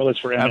 Willetts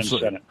for MN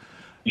Senate.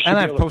 And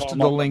I've posted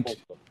the link.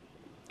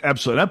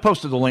 Absolutely. I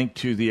posted the link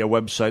to the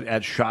website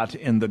at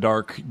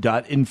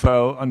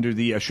shotinthedark.info under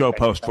the show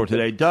post for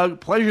today. Doug,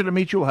 pleasure to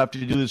meet you. We'll have to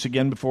do this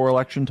again before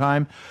election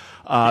time.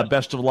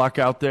 Best of luck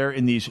out there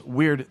in these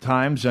weird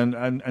times,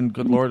 and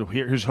good Lord,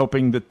 here's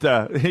hoping that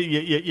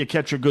you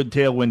catch a good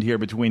tailwind here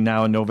between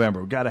now and November.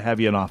 We've got to have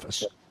you in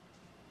office.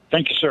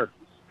 Thank you, sir.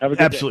 Have a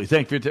good Absolutely.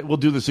 day. Thank you. We'll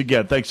do this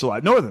again. Thanks a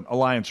lot. Northern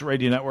Alliance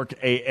Radio Network,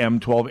 AM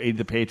 1280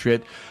 The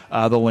Patriot.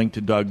 The link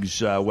to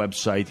Doug's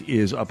website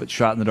is up at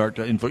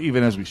shotinthedark.info,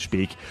 even as we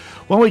speak.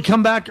 When we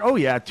come back,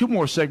 2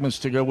 more segments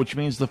to go, which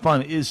means the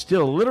fun is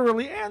still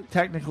literally and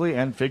technically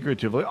and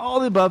figuratively all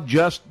the above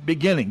just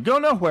beginning. Go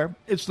nowhere.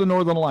 It's the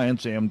Northern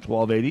Alliance, AM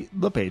 1280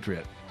 The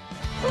Patriot.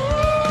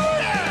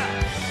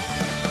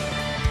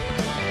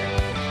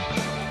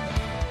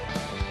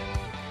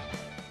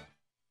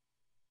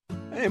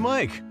 Hey,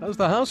 Mike, how's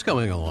the house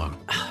coming along?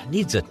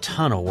 Needs a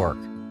ton of work.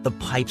 The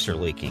pipes are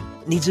leaking.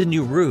 Needs a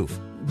new roof.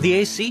 The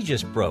AC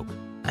just broke.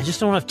 I just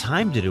don't have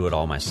time to do it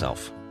all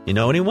myself. You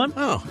know anyone?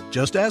 Oh,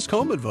 just ask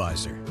Home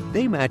Advisor.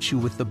 They match you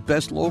with the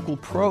best local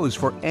pros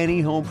for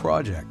any home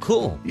project.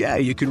 Cool. Yeah,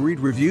 you can read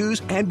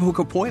reviews and book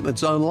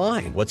appointments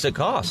online. What's it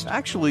cost?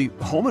 Actually,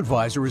 Home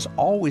Advisor is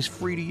always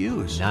free to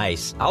use.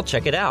 Nice. I'll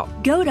check it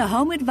out. Go to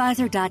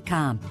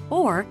HomeAdvisor.com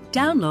or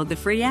download the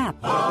free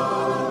app.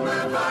 Home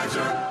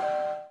Advisor.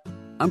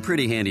 I'm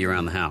pretty handy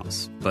around the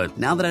house, but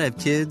now that I have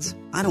kids,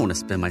 I don't want to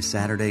spend my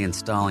Saturday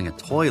installing a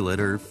toilet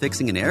or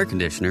fixing an air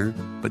conditioner.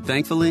 But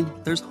thankfully,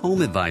 there's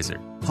Home Advisor.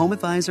 Home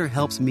Advisor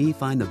helps me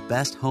find the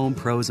best home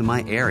pros in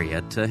my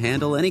area to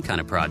handle any kind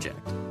of project.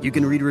 You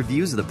can read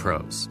reviews of the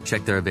pros,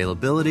 check their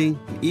availability,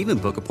 and even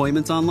book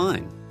appointments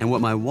online. And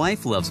what my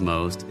wife loves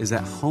most is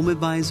that Home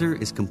Advisor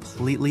is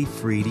completely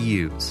free to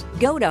use.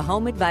 Go to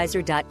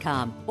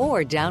HomeAdvisor.com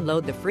or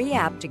download the free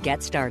app to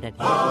get started.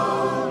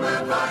 Home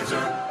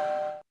Advisor.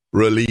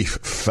 Relief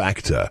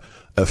Factor,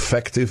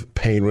 effective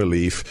pain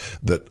relief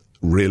that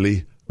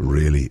really,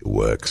 really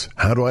works.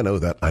 How do I know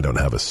that? I don't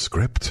have a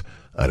script.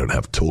 I don't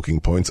have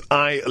talking points.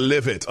 I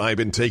live it. I've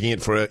been taking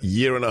it for a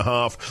year and a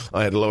half.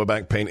 I had a lower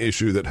back pain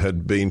issue that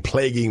had been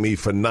plaguing me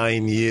for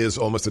 9 years,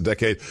 almost a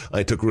decade.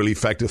 I took Relief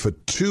Factor for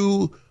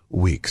 2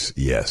 weeks.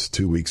 Yes,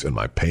 2 weeks, and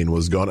my pain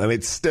was gone, and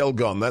it's still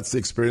gone. That's the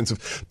experience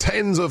of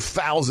tens of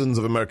thousands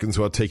of Americans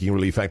who are taking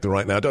Relief Factor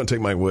right now. Don't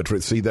take my word for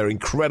it. See their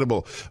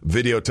incredible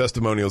video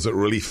testimonials at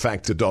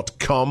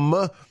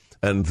relieffactor.com.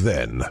 And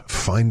then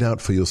find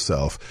out for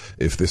yourself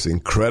if this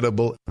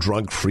incredible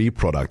drug-free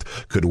product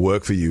could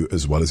work for you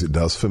as well as it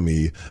does for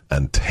me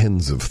and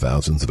tens of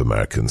thousands of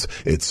Americans.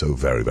 It's so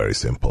very, very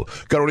simple.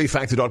 Go to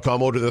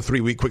relieffactor.com, order the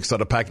 3-week quick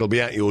starter pack. It'll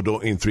be at your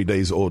door in 3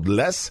 days or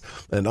less.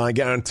 And I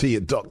guarantee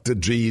it, Dr.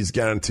 G's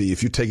guarantee,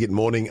 if you take it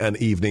morning and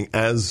evening,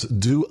 as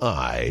do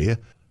I,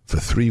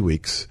 for 3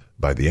 weeks,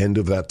 by the end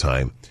of that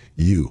time,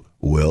 you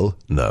will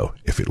know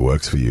if it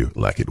works for you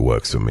like it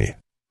works for me.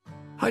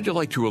 How'd you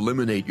like to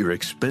eliminate your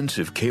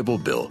expensive cable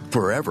bill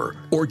forever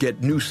or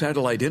get new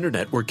satellite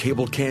internet where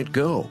cable can't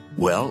go?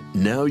 Well,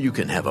 now you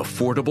can have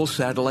affordable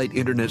satellite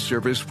internet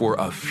service for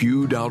a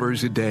few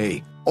dollars a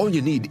day. All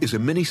you need is a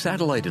mini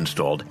satellite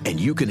installed, and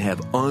you can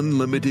have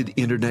unlimited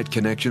internet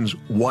connections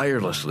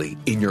wirelessly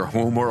in your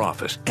home or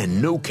office.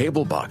 And no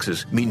cable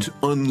boxes means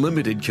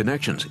unlimited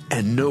connections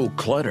and no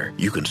clutter.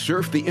 You can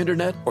surf the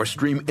internet or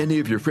stream any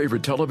of your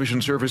favorite television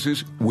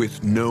services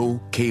with no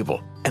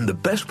cable. And the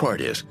best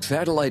part is,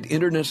 satellite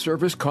internet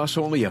service costs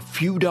only a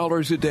few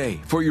dollars a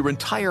day for your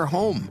entire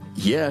home.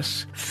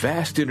 Yes,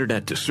 fast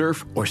internet to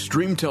surf or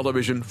stream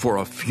television for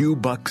a few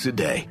bucks a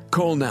day.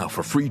 Call now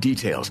for free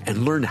details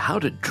and learn how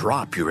to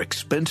drop your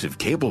expensive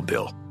cable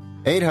bill.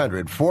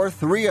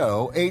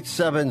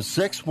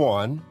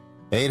 800-430-8761.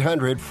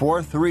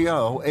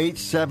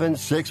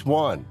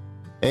 800-430-8761.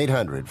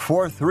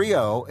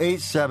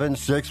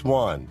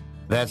 800-430-8761.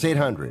 That's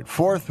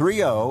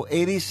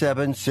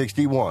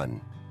 800-430-8761.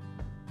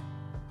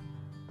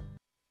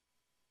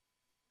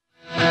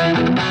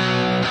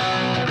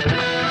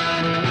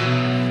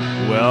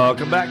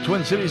 Welcome back,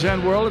 Twin Cities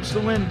and World. It's the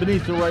wind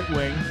beneath the right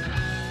wing.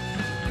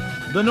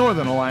 The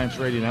Northern Alliance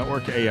Radio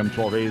Network, AM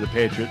 1280, The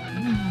Patriot.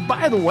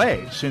 By the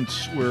way,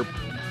 since we're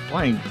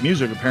playing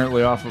music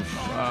apparently off of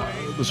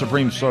the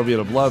Supreme Soviet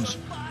of Love's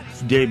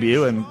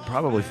debut and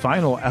probably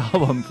final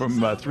album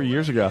from 3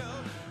 years ago,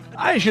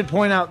 I should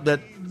point out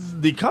that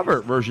the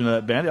cover version of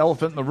that band,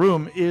 Elephant in the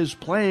Room, is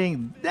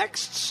playing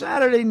next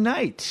Saturday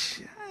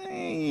night.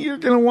 You're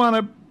going to want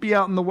to be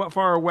out in the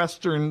far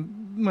western.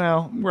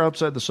 Well, we're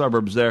outside the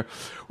suburbs there.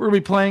 We're going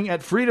to be playing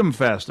at Freedom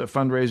Fest, a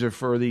fundraiser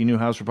for the new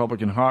House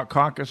Republican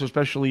Caucus,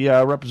 especially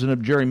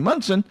Representative Jeremy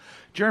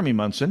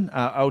Munson,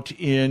 out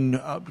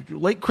in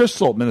Lake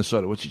Crystal,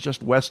 Minnesota, which is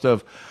just west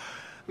of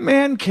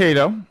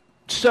Mankato.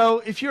 So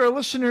if you're a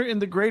listener in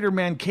the greater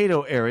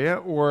Mankato area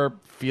or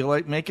feel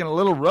like making a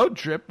little road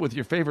trip with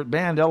your favorite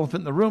band,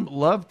 Elephant in the Room,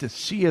 love to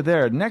see you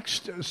there.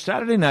 Next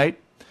Saturday night,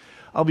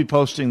 I'll be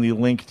posting the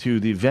link to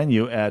the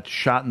venue at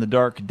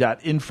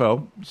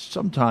shotinthedark.info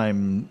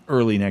sometime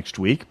early next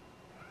week.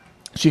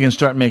 So you can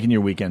start making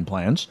your weekend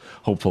plans,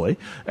 hopefully.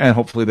 And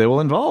hopefully they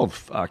will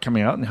involve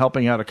coming out and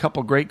helping out a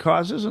couple great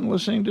causes and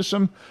listening to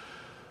some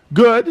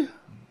good,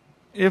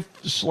 if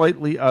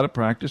slightly out of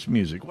practice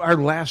music. Our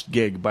last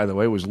gig, by the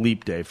way, was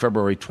Leap Day,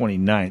 February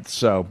 29th.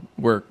 So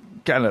we're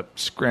kind of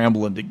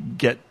scrambling to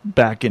get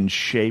back in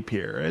shape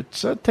here.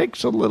 It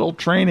takes a little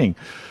training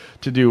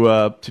to do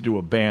a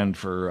band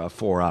for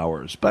 4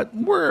 hours, but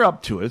we're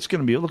up to it.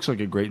 It looks like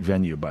a great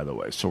venue, by the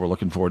way. So we're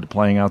looking forward to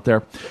playing out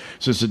there,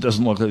 since it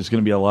doesn't look like there's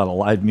going to be a lot of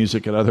live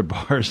music at other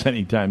bars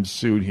anytime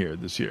soon here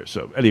this year.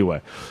 So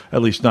anyway,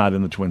 at least not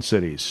in the Twin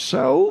Cities.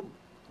 So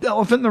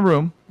Elephant in the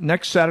Room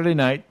next Saturday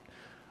night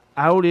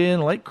out in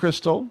Lake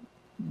Crystal,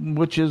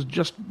 which is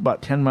just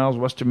about 10 miles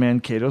west of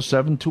Mankato,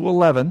 7 to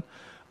 11.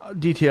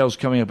 Details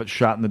coming up at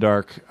Shot in the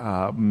Dark,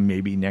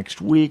 maybe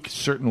next week,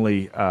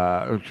 certainly,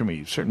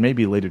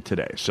 maybe later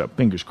today. So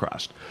fingers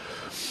crossed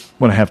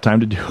when I have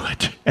time to do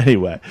it.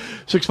 Anyway,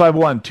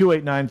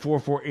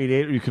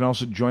 651-289-4488. Or you can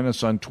also join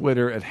us on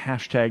Twitter at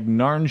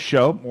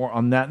 #NarnShow. More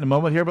on that in a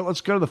moment here, but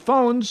let's go to the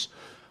phones.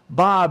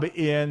 Bob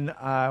in,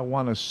 I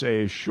want to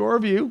say,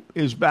 Shoreview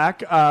is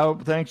back.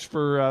 Thanks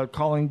for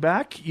calling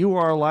back. You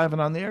are live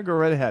and on the air. Go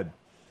right ahead.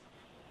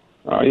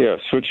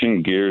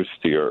 Switching gears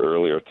to your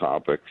earlier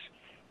topics.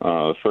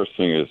 The first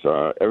thing is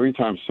every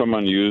time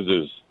someone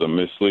uses the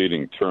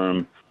misleading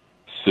term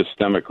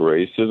systemic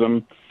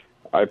racism,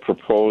 I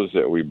propose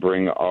that we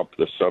bring up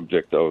the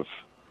subject of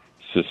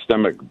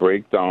systemic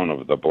breakdown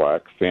of the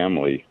black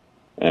family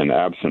and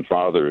absent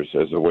fathers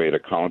as a way to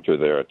counter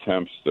their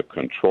attempts to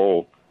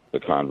control the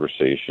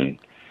conversation,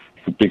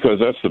 because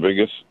that's the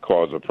biggest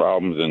cause of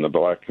problems in the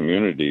black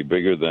community,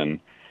 bigger than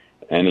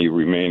any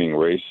remaining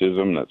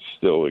racism that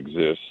still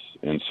exists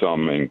in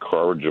some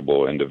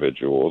incorrigible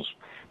individuals.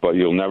 But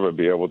you'll never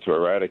be able to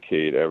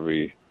eradicate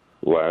every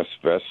last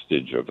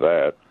vestige of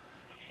that.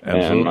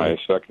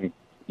 Absolutely.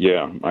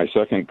 And my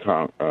second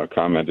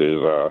comment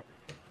is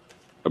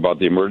about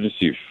the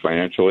emergency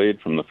financial aid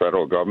from the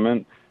federal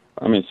government.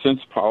 I mean, since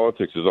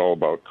politics is all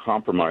about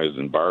compromise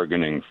and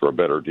bargaining for a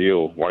better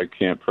deal, why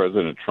can't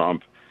President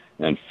Trump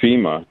and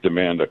FEMA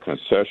demand a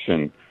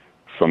concession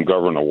from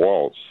Governor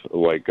Waltz,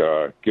 like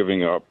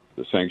giving up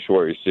the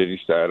sanctuary city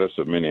status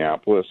of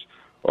Minneapolis,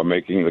 or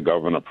making the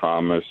governor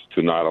promise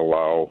to not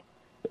allow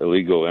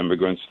illegal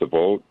immigrants to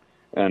vote?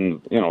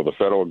 And, the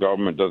federal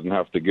government doesn't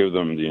have to give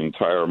them the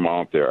entire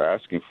amount they're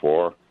asking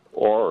for,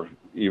 or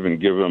even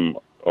give them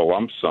a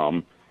lump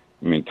sum.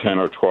 I mean, 10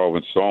 or 12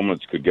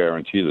 installments could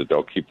guarantee that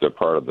they'll keep their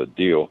part of the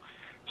deal.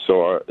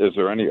 So is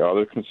there any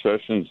other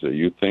concessions that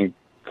you think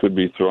could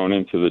be thrown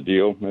into the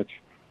deal, Mitch?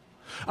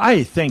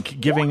 I think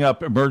giving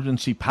up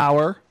emergency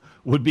power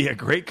would be a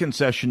great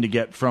concession to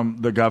get from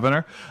the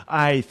governor.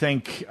 I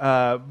think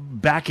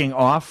backing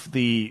off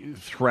the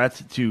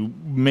threat to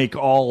make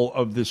all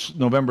of this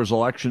November's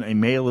election a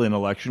mail-in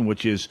election,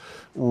 which is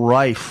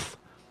rife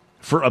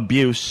for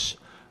abuse,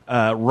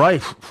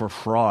 rife for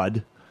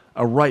fraud,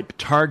 a ripe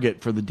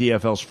target for the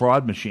DFL's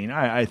fraud machine.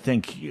 I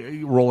think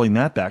rolling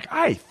that back.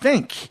 I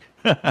think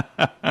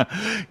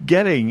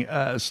getting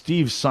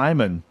Steve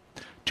Simon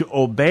to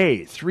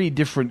obey 3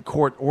 different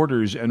court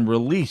orders and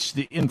release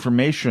the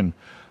information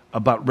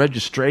about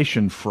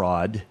registration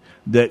fraud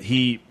that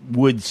he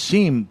would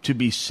seem to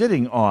be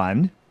sitting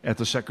on at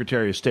the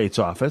Secretary of State's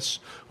office,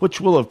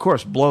 which will, of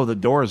course, blow the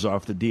doors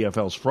off the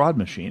DFL's fraud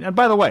machine. And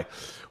by the way,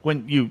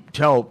 when you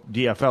tell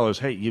DFLers,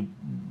 hey,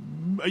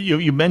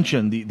 you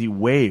mentioned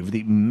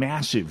the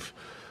massive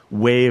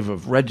wave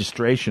of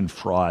registration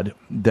fraud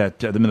that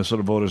the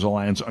Minnesota Voters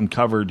Alliance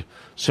uncovered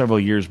several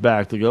years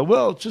back. They go,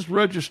 well, it's just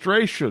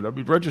registration. I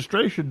mean,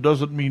 registration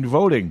doesn't mean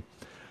voting.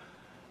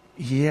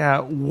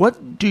 Yeah,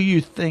 what do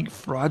you think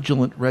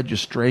fraudulent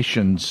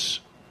registrations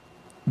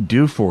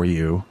do for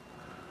you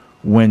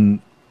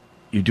when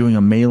you're doing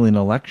a mail-in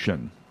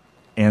election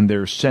and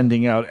they're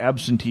sending out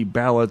absentee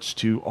ballots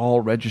to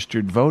all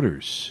registered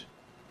voters,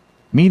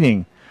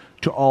 meaning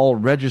to all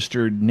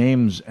registered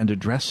names and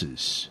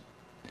addresses?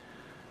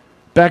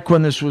 Back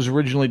when this was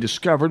originally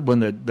discovered, when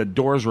the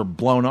doors were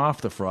blown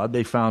off the fraud,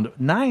 they found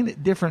 9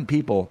 different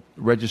people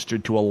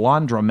registered to a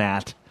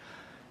laundromat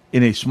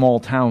in a small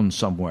town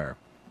somewhere.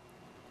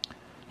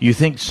 You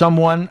think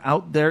someone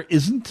out there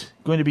isn't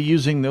going to be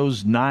using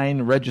those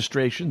 9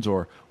 registrations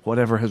or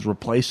whatever has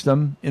replaced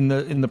them in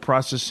the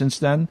process since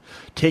then,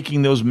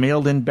 taking those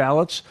mailed-in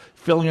ballots,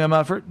 filling them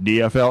out for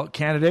DFL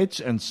candidates,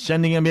 and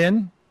sending them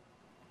in,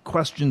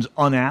 questions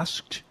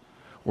unasked,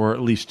 or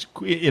at least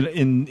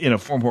in a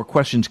form where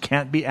questions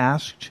can't be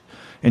asked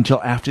until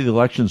after the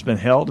election's been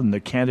held and the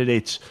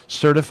candidate's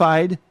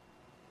certified?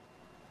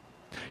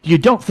 You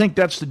don't think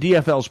that's the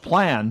DFL's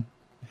plan?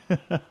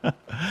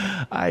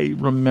 I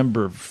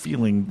remember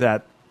feeling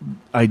that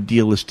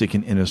idealistic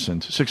and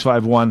innocent.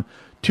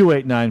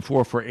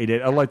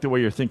 651-289-4488. I like the way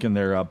you're thinking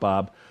there,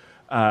 Bob.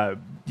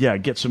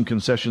 get some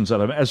concessions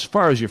out of it. As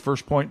far as your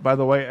first point, by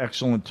the way,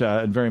 excellent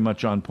and very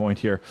much on point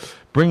here.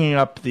 Bringing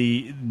up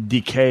the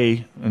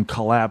decay and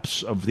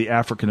collapse of the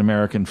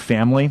African-American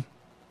family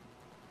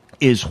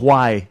is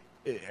why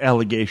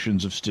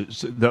allegations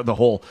of the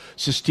whole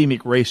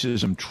systemic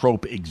racism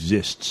trope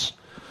exists.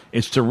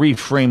 It's to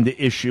reframe the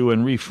issue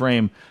and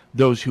reframe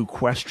those who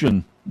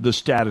question the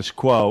status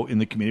quo in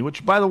the community,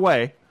 which, by the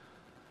way,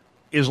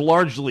 is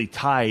largely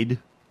tied,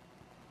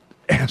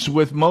 as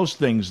with most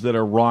things that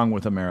are wrong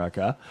with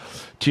America,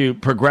 to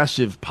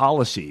progressive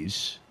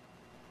policies.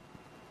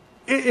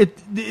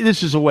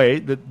 This is a way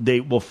that they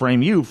will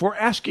frame you for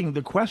asking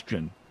the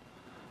question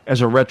as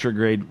a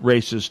retrograde,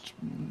 racist,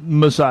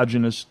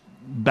 misogynist,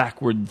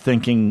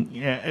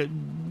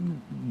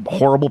 backward-thinking,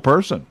 horrible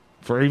person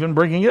for even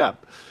bringing it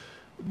up.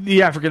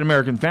 The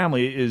African-American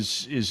family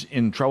is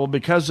in trouble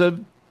because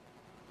of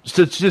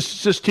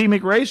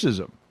systemic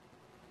racism.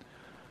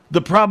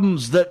 The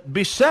problems that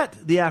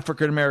beset the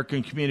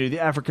African-American community,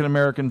 the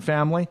African-American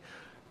family,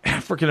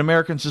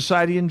 African-American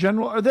society in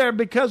general, are there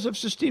because of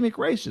systemic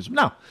racism.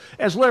 Now,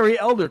 as Larry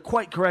Elder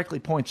quite correctly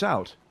points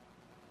out,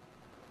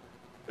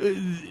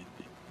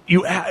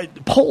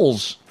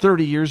 polls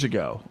 30 years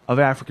ago of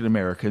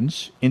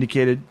African-Americans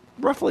indicated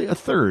roughly a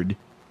third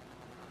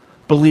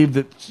believed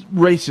that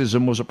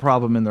racism was a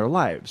problem in their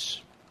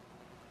lives.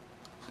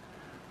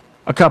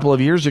 A couple of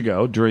years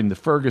ago, during the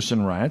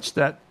Ferguson riots,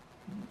 that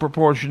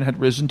proportion had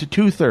risen to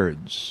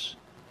 2/3.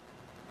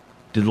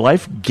 Did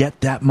life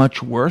get that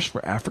much worse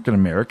for African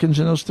Americans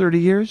in those 30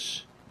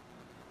 years?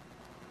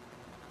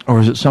 Or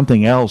is it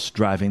something else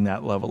driving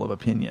that level of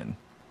opinion?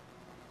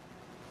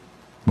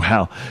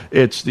 Well,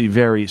 it's the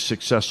very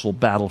successful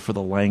battle for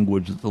the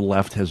language that the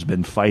left has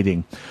been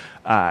fighting,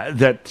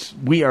 that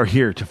we are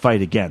here to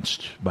fight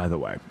against, by the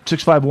way.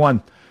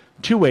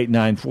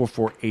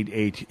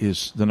 651-289-4488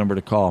 is the number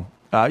to call.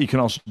 You can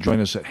also join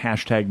us at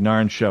hashtag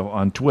Narn Show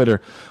on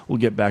Twitter. We'll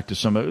get back to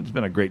some of it. It's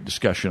been a great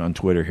discussion on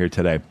Twitter here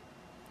today.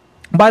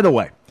 By the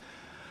way,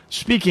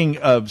 speaking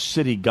of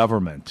city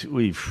government,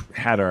 we've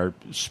had our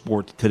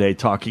sport today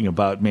talking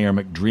about Mayor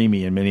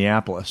McDreamy in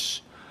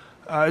Minneapolis.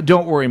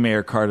 Don't worry,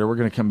 Mayor Carter. We're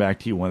going to come back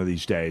to you one of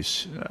these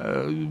days.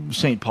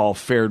 St. Paul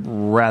fared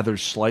rather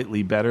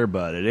slightly better,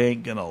 but it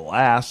ain't going to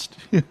last.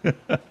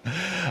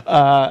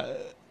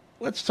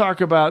 Let's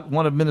talk about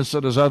one of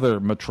Minnesota's other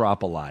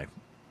metropoli.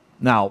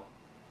 Now,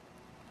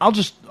 I'll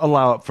just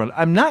allow up front.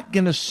 I'm not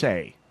going to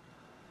say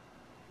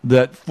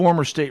that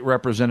former state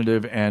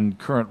representative and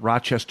current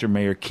Rochester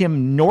mayor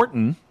Kim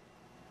Norton,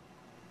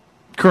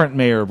 current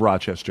mayor of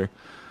Rochester,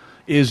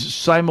 is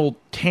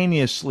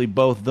simultaneously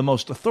both the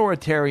most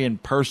authoritarian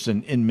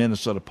person in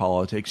Minnesota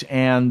politics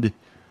and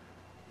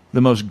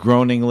the most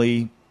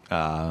groaningly,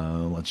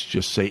 let's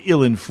just say,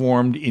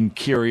 ill-informed,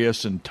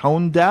 incurious, and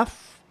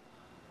tone-deaf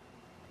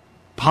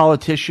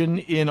politician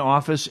in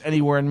office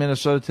anywhere in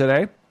Minnesota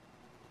today.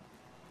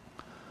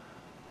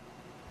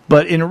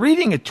 But in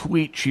reading a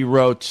tweet she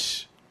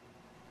wrote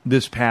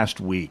this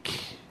past week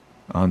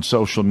on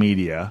social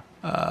media,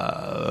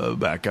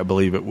 back, I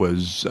believe it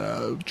was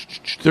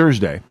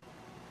Thursday,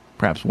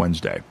 perhaps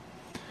Wednesday,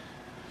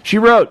 she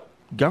wrote,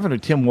 Governor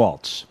Tim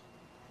Walz.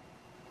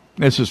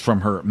 This is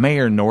from her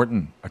Mayor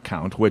Norton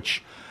account,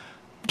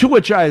 to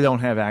which I don't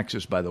have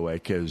access, by the way,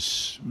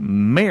 because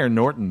Mayor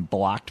Norton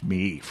blocked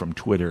me from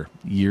Twitter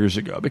years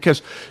ago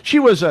because she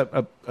was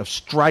a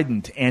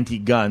strident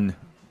anti-gun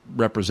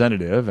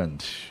representative,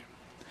 and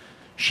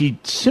she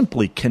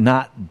simply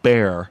cannot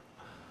bear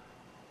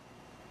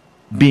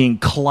being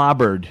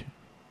clobbered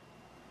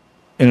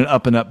in an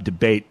up-and-up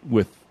debate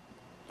with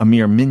a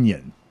mere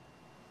minion,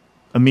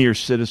 a mere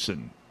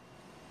citizen.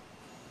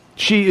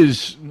 She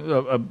is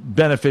a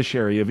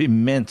beneficiary of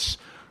immense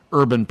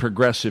urban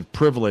progressive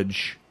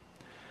privilege,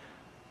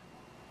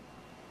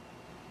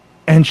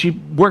 and she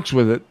works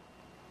with it.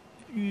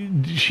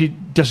 She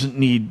doesn't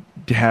need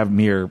to have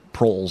mere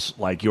proles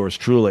like yours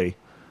truly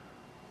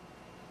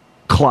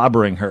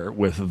clobbering her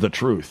with the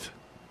truth.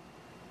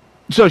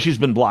 So she's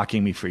been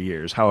blocking me for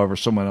years. However,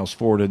 someone else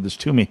forwarded this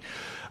to me.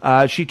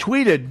 She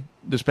tweeted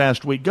this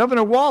past week,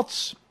 Governor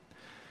Walz,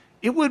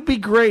 it would be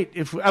great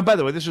if... by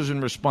the way, this was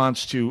in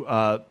response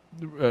to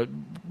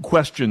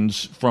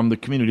questions from the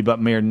community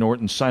about Mayor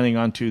Norton signing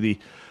on to the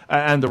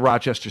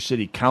Rochester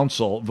City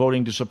Council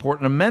voting to support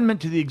an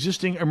amendment to the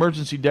existing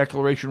emergency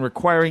declaration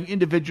requiring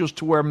individuals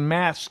to wear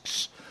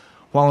masks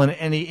while in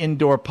any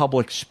indoor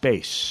public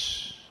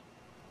space.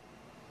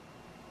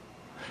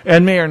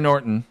 And Mayor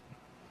Norton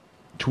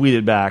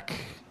tweeted back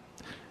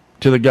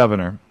to the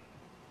governor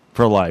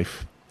for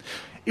life,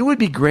 it would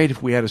be great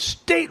if we had a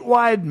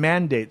statewide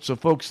mandate so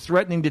folks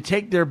threatening to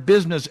take their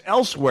business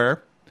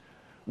elsewhere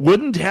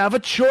wouldn't have a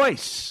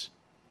choice.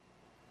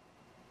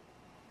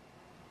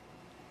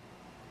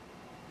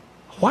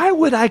 Why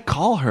would I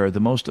call her the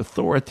most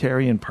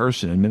authoritarian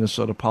person in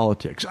Minnesota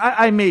politics?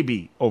 I may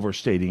be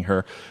overstating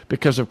her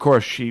because, of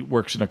course, she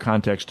works in a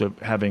context of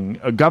having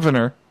a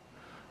governor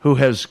who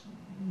has,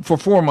 for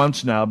 4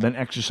 months now, been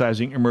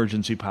exercising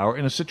emergency power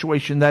in a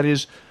situation that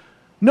is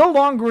no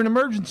longer an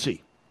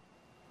emergency.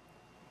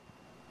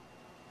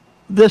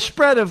 the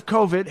spread of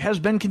COVID has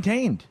been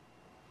contained.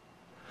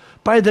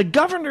 By the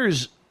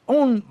governor's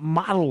own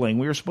modeling,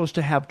 we were supposed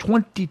to have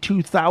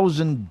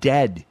 22,000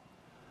 dead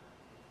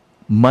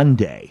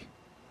Monday.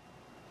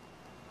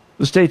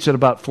 The state's at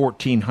about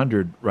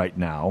 1,400 right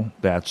now.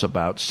 That's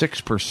about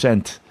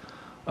 6%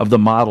 of the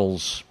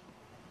model's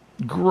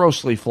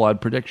grossly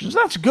flawed predictions.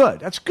 That's good.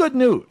 That's good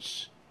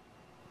news.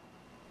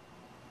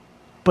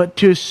 But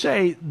to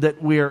say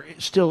that we're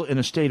still in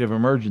a state of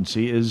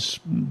emergency is,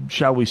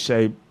 shall we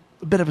say,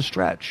 a bit of a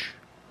stretch.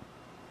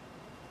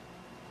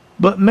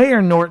 But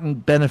Mayor Norton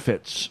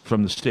benefits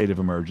from the state of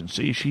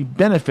emergency. She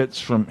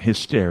benefits from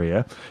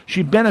hysteria.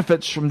 She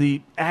benefits from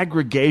the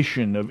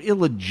aggregation of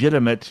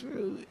illegitimate,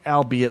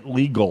 albeit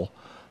legal,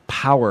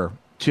 power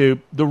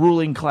to the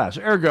ruling class,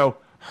 ergo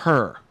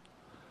her.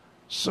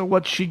 So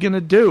what's she going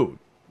to do?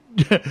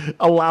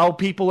 Allow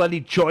people any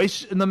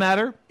choice in the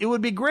matter? It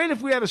would be great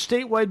if we had a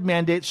statewide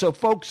mandate so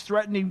folks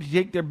threatening to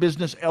take their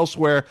business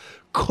elsewhere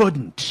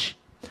couldn't.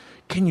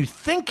 Can you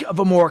think of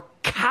a more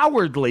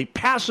cowardly,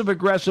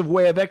 passive-aggressive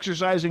way of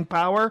exercising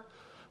power?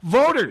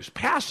 Voters,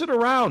 pass it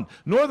around.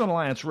 Northern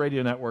Alliance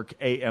Radio Network,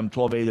 AM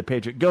 1280 The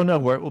Patriot. Go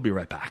nowhere. We'll be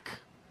right back.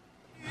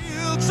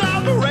 It's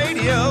on the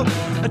radio.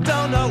 I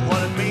don't know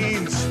what it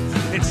means.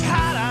 It's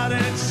hot out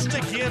and it's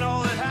sticky and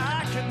all that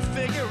I can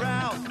figure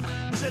out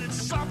is that it's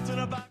something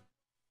about...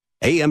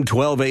 AM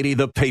 1280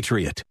 The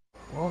Patriot.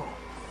 Whoa.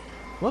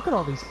 Look at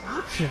all these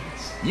options.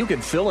 You can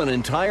fill an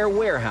entire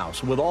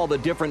warehouse with all the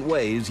different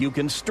ways you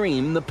can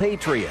stream The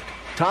Patriot.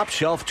 Top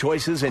shelf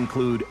choices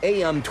include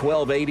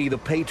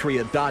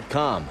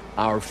AM1280thepatriot.com,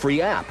 our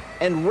free app,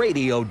 and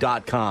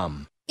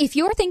radio.com. If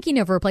you're thinking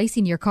of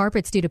replacing your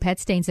carpets due to pet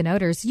stains and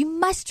odors, you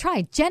must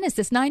try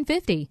Genesis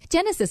 950.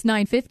 Genesis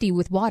 950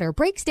 with water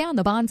breaks down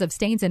the bonds of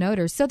stains and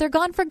odors so they're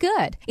gone for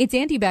good. Its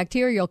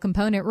antibacterial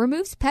component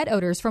removes pet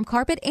odors from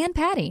carpet and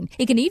padding.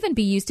 It can even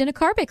be used in a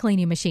carpet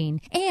cleaning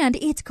machine. And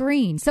it's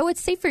green, so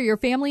it's safe for your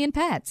family and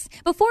pets.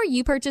 Before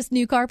you purchase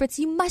new carpets,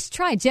 you must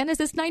try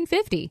Genesis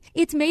 950.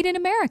 It's made in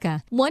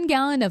America. 1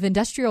 gallon of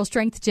industrial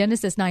strength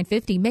Genesis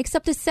 950 makes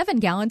up to 7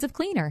 gallons of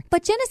cleaner.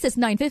 But Genesis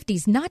 950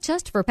 is not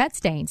just for pet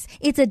stains.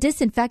 It's a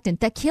disinfectant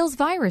that kills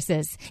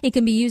viruses. It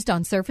can be used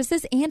on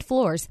surfaces and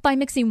floors by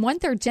mixing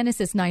 1/3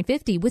 Genesis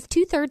 950 with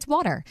 2/3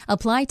 water.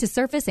 Apply to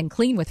surface and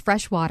clean with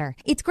fresh water.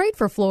 It's great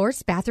for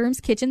floors, bathrooms,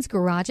 kitchens,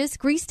 garages,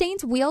 grease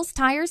stains, wheels,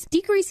 tires,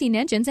 degreasing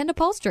engines, and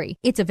upholstery.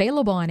 It's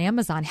available on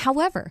Amazon.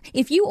 However,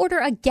 if you order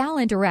a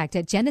gallon direct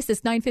at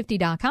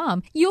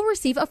Genesis950.com, you'll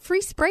receive a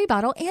free spray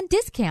bottle and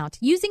discount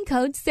using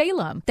code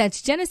SALEM.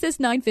 That's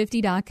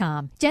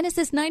Genesis950.com.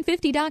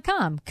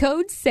 Genesis950.com.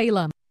 Code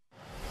SALEM.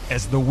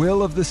 As the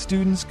will of the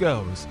students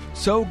goes,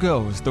 so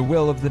goes the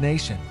will of the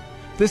nation.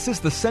 This is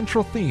the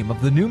central theme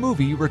of the new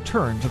movie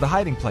Return to the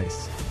Hiding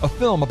Place, a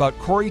film about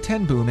Corrie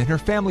ten Boom and her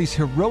family's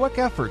heroic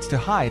efforts to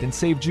hide and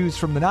save Jews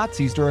from the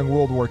Nazis during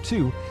World War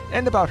II,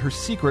 and about her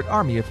secret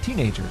army of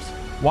teenagers.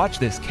 Watch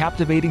this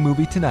captivating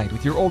movie tonight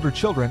with your older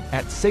children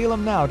at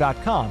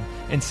salemnow.com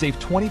and save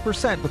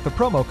 20% with the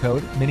promo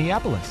code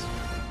Minneapolis.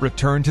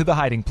 Return to the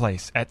Hiding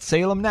Place at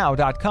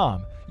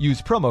salemnow.com.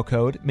 Use promo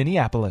code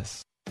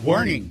Minneapolis.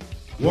 Warning!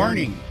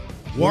 Warning!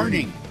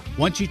 Warning!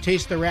 Once you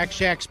taste the Rack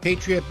Shack's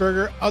Patriot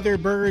Burger, other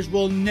burgers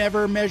will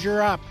never measure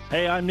up.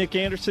 Hey, I'm Nick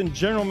Anderson,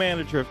 General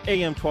Manager of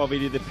AM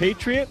 1280 The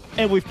Patriot,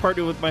 and we've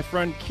partnered with my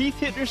friend Keith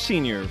Hittner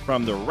Sr.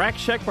 from the Rack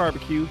Shack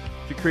Barbecue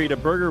to create a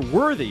burger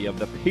worthy of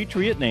the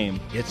Patriot name.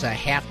 It's a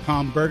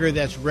half-pound burger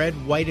that's red,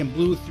 white, and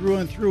blue through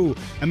and through,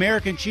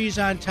 American cheese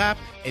on top,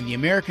 and the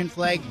American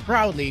flag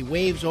proudly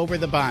waves over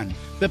the bun.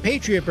 The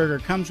Patriot Burger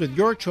comes with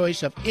your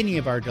choice of any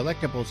of our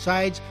delectable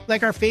sides,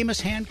 like our famous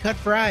hand-cut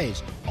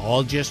fries,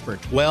 all just for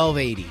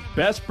 $12.80.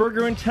 Best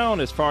burger in town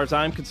as far as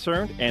I'm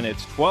concerned, and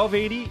it's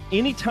 $12.80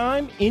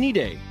 anytime, any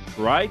day.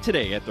 Try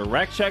today at the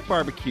Rack Shack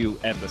Barbecue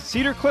at the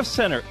Cedar Cliff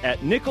Center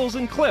at Nichols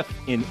and Cliff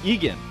in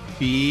Eagan.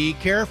 Be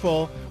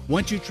careful.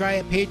 Once you try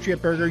a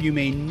Patriot Burger, you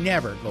may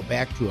never go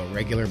back to a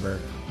regular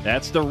burger.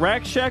 That's the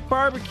Rack Shack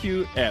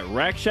Barbecue at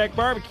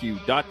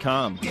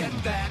RackShackBarbecue.com. Get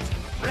that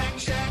Rack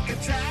Shack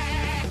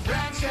attack,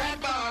 Rack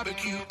Shack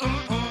Barbecue,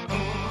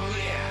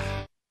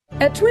 yeah.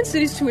 At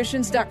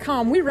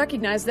TwinCitiesTuitions.com, we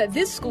recognize that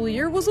this school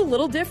year was a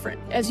little different.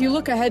 As you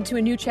look ahead to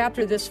a new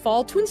chapter this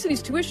fall,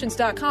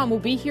 TwinCitiesTuitions.com will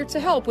be here to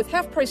help with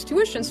half-price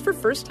tuitions for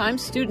first-time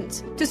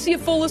students. To see a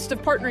full list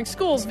of partnering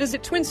schools,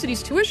 visit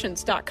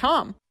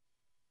TwinCitiesTuitions.com.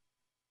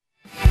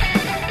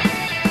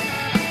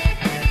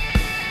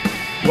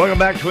 Welcome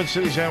back, Twin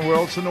Cities and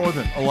World. It's the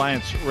Northern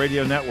Alliance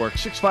Radio Network.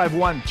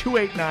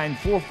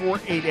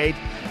 651-289-4488.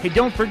 Hey,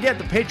 don't forget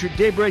the Patriot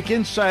Daybreak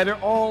Insider.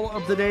 All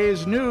of the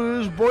day's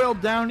news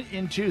boiled down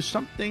into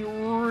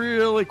something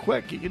really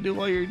quick. You can do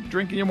while you're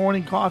drinking your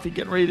morning coffee,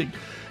 getting ready to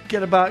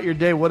get about your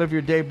day, whatever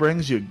your day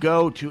brings you.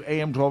 Go to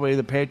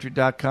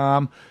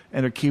am1280thepatriot.com,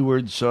 enter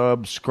keyword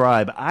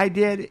subscribe. I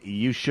did.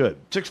 You should.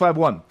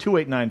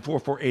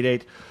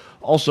 651-289-4488.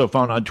 Also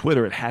found on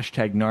Twitter at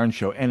hashtag NARN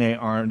Show,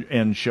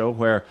 N-A-R-N Show,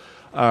 where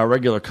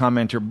Regular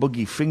commenter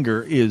Boogie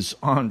Finger is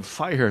on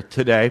fire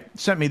today.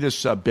 Sent me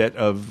this bit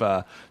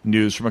of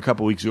news from a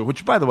couple weeks ago,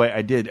 which, by the way,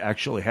 I did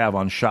actually have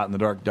on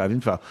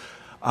shotinthedark.info.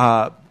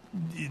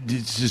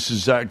 This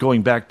is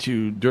going back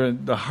to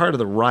during the heart of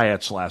the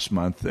riots last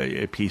month,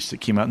 a piece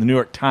that came out in the New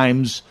York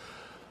Times,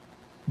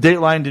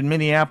 datelined in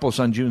Minneapolis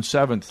on June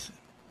 7th.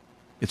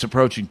 It's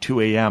approaching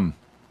 2 a.m.,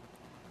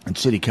 and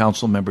City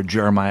Council member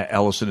Jeremiah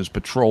Ellison is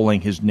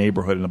patrolling his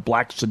neighborhood in a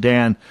black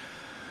sedan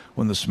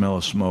when the smell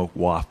of smoke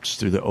wafts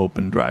through the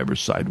open driver's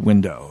side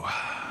window.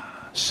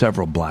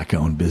 Several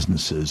black-owned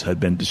businesses had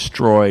been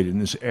destroyed in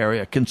this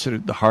area,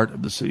 considered the heart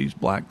of the city's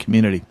black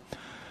community,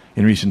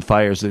 in recent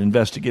fires that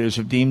investigators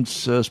have deemed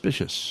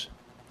suspicious.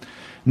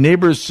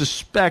 Neighbors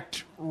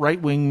suspect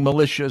right-wing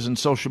militias, and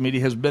social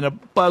media has been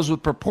abuzz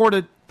with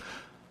purported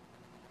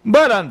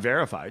but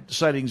unverified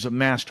sightings of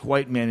masked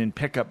white men in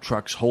pickup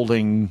trucks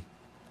holding,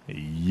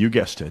 you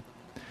guessed it,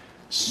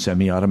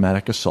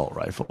 semi-automatic assault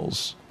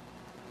rifles.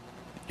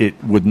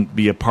 It wouldn't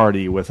be a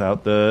party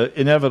without the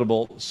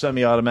inevitable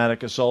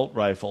semi-automatic assault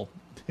rifle.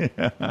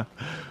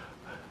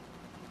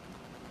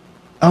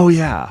 Oh,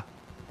 yeah.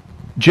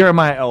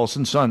 Jeremiah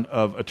Ellison, son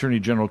of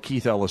Attorney General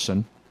Keith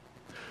Ellison,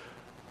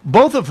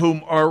 both of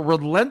whom are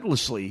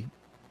relentlessly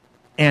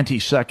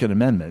anti-Second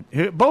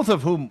Amendment, both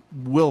of whom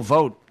will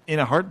vote in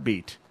a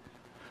heartbeat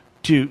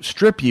to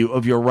strip you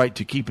of your right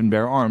to keep and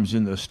bear arms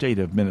in the state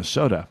of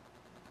Minnesota.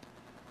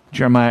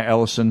 Jeremiah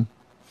Ellison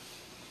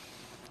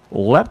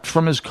leapt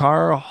from his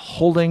car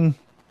holding,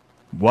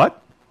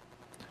 what?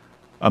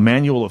 A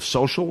manual of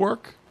social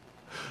work?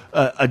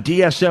 A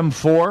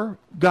DSM-4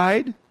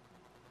 guide?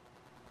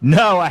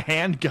 No, a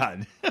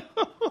handgun.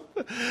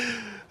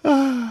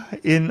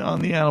 On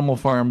the animal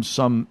farms,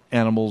 some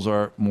animals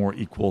are more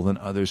equal than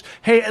others.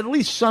 Hey, at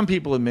least some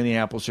people in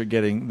Minneapolis are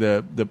getting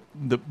the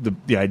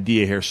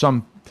idea here.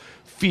 Some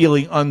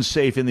feeling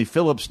unsafe in the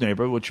Phillips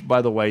neighborhood, which,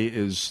 by the way,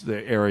 is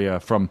the area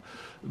from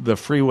the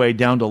freeway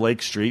down to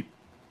Lake Street.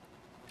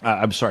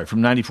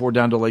 From 94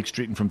 down to Lake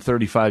Street and from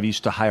 35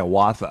 east to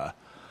Hiawatha,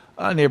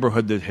 a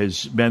neighborhood that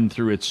has been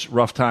through its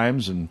rough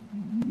times and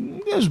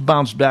has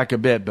bounced back a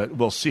bit, but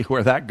we'll see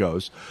where that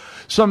goes.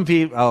 Some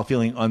people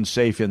feeling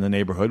unsafe in the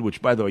neighborhood,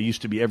 which, by the way,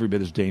 used to be every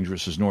bit as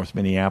dangerous as North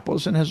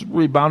Minneapolis and has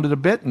rebounded a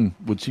bit and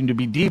would seem to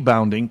be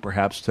debounding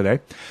perhaps today.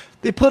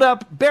 They put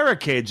up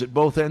barricades at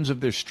both ends of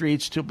their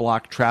streets to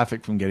block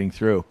traffic from getting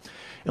through.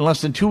 In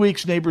less than 2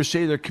 weeks, neighbors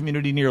say their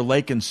community near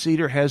Lake and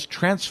Cedar has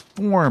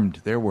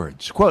transformed. Their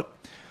words, quote,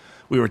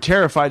 "We were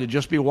terrified to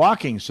just be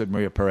walking," said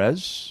Maria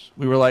Perez.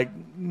 "We were like,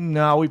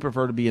 no, we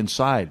prefer to be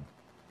inside."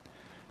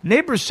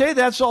 Neighbors say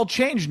that's all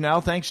changed now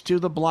thanks to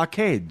the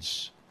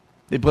blockades.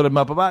 They put them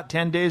up about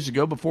 10 days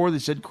ago before they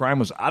said crime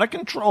was out of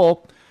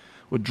control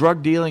with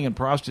drug dealing and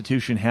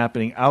prostitution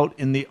happening out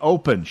in the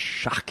open.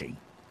 Shocking.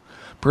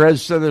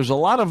 Perez said there's a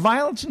lot of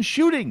violence and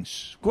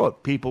shootings.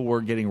 Quote, "People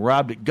were getting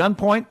robbed at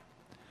gunpoint,"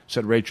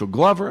 said Rachel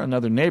Glover,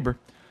 another neighbor.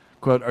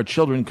 Quote, "Our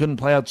children couldn't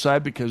play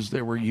outside because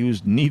there were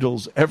used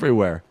needles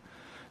everywhere."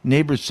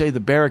 Neighbors say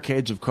the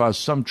barricades have caused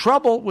some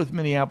trouble with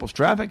Minneapolis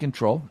traffic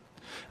control.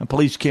 And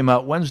police came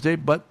out Wednesday,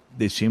 but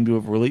they seem to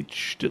have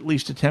reached at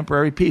least a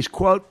temporary peace.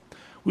 Quote,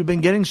 "We've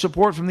been getting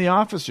support from the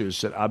officers,"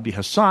 said Abdi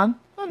Hassan,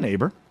 a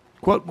neighbor.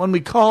 Quote, "When we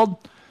called,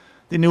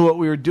 they knew what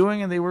we were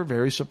doing, and they were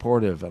very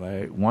supportive. And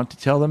I want to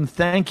tell them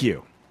thank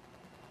you."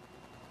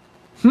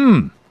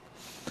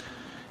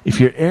 If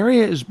your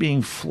area is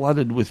being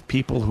flooded with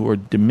people who are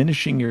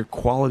diminishing your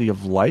quality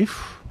of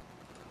life,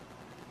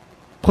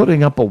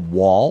 putting up a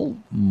wall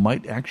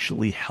might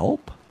actually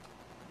help?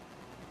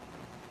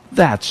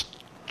 That's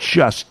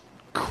just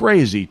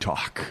crazy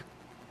talk.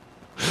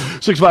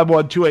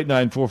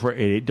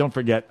 651-289-4488. Don't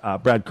forget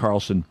Brad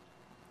Carlson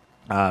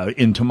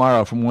in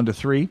tomorrow from 1 to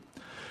 3.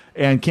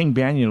 And King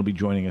Banyan will be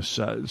joining us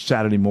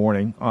Saturday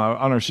morning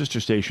on our sister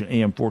station,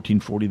 AM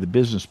 1440, The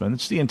Businessman.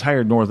 It's the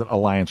entire Northern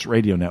Alliance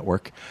radio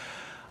network.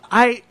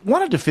 I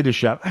wanted to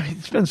finish up. I mean,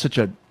 it's been such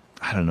a,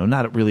 I don't know,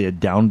 not really a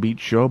downbeat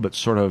show, but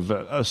sort of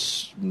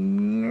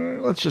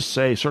let's just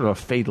say sort of a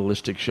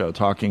fatalistic show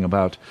talking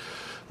about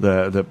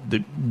the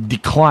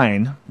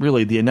decline,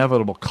 really the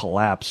inevitable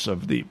collapse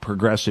of the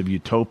progressive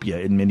utopia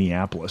in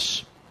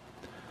Minneapolis.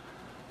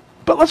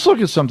 But let's look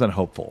at something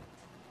hopeful,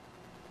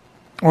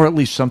 or at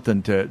least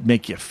something to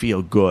make you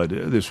feel good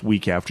this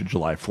week after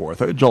July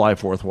 4th. July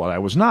 4th, while I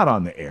was not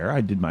on the air,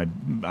 I did my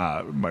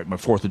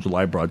 4th of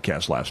July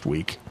broadcast last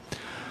week.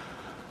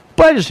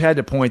 But I just had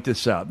to point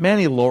this out.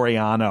 Manny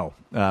Laureano,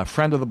 a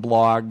friend of the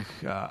blog,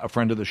 a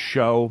friend of the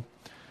show,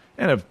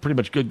 and of pretty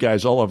much good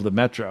guys all over the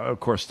metro. Of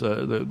course,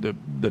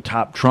 the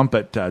top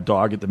trumpet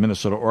dog at the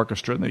Minnesota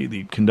Orchestra, and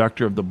the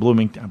conductor of the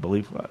Bloomington, I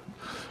believe,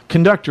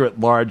 conductor at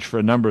large for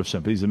a number of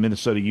symphonies, the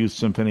Minnesota Youth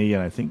Symphony,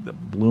 and I think the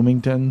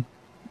Bloomington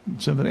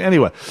Symphony.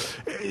 Anyway,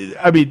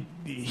 I mean,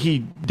 he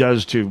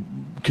does to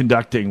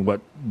conducting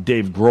what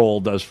Dave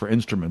Grohl does for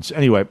instruments.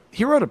 Anyway,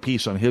 he wrote a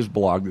piece on his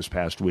blog this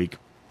past week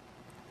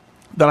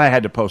that I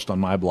had to post on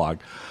my blog.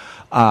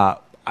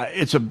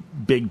 It's a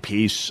big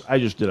piece. I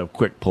just did a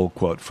quick pull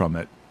quote from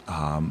it.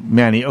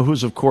 Manny,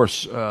 who's, of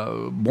course,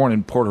 born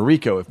in Puerto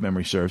Rico, if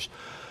memory serves.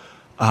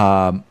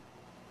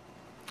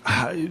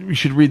 You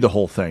should read the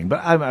whole thing, but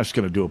I'm just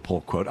going to do a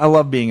pull quote. I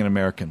love being an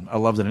American. I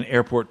love that in an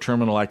airport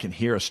terminal I can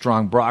hear a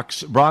strong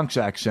Bronx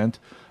accent,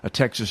 a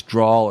Texas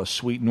drawl, a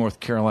sweet North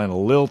Carolina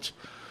lilt,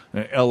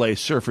 and an L.A.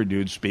 surfer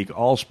dude speak,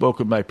 all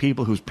spoken by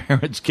people whose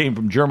parents came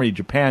from Germany,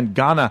 Japan,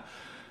 Ghana,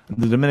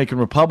 the Dominican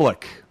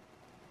Republic,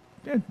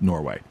 and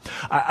Norway.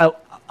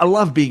 I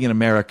love being an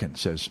American,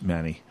 says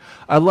Manny.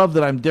 I love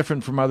that I'm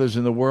different from others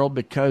in the world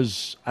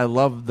because I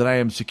love that I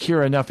am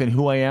secure enough in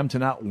who I am to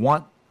not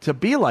want to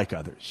be like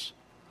others.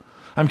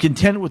 I'm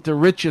content with the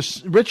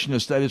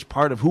richness that is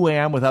part of who I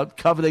am without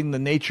coveting the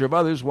nature of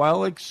others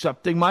while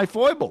accepting my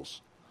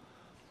foibles.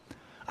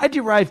 I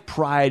derive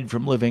pride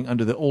from living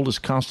under the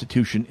oldest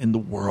constitution in the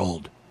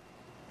world.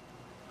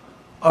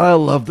 I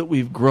love that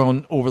we've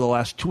grown over the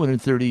last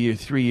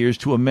 233 years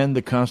to amend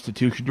the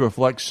Constitution to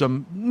reflect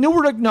some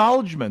newer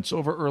acknowledgments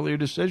over earlier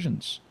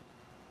decisions.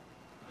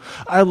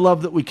 I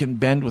love that we can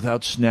bend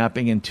without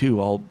snapping in two,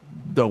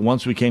 although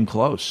once we came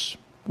close.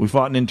 We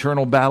fought an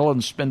internal battle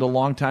and spent a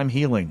long time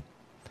healing.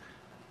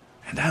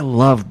 And I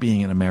love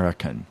being an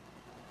American.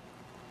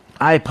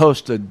 I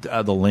posted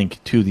the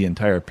link to the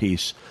entire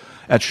piece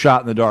at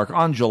Shot in the Dark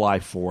on July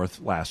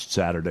 4th, last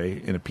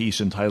Saturday, in a piece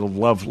entitled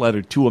Love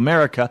Letter to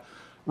America,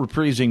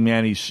 reprising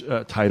Manny's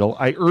title.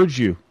 I urge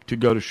you to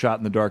go to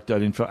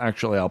shotinthedark.info.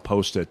 Actually, I'll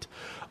post it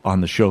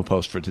on the show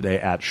post for today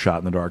at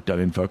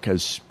shotinthedark.info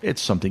because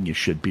it's something you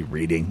should be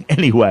reading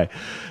anyway.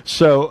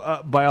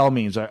 So by all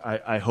means,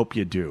 I hope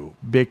you do,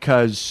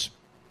 because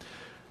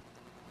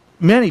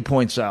Manny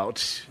points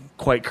out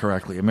quite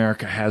correctly,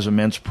 America has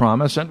immense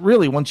promise. And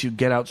really, once you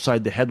get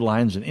outside the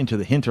headlines and into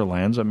the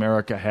hinterlands,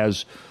 America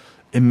has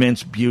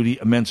immense beauty,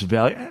 immense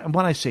value. And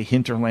when I say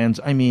hinterlands,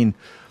 I mean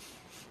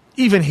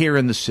even here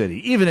in the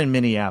city, even in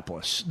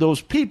Minneapolis,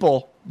 those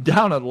people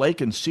down at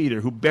Lake and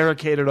Cedar who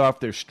barricaded off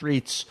their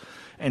streets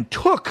and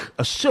took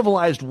a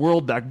civilized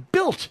world back,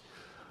 built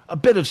a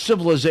bit of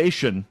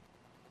civilization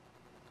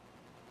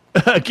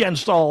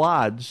against all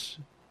odds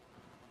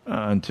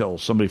until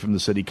somebody from the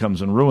city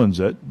comes and ruins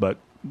it, but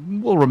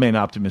we'll remain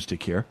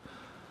optimistic here.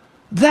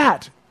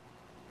 That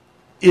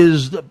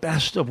is the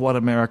best of what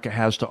America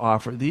has to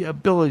offer, the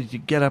ability to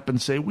get up and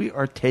say, we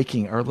are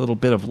taking our little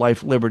bit of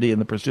life, liberty,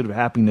 and the pursuit of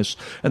happiness,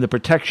 and the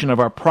protection of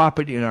our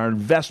property and our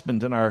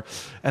investment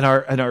and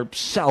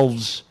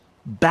ourselves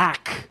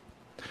back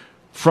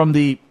from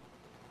the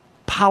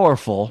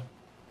powerful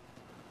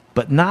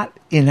but not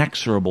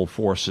inexorable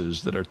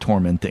forces that are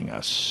tormenting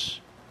us.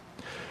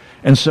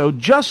 And so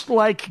just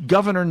like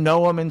Governor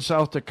Noem in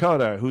South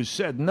Dakota, who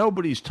said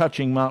nobody's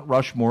touching Mount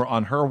Rushmore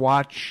on her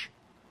watch,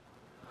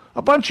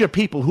 a bunch of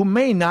people who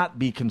may not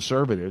be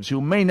conservatives, who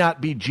may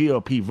not be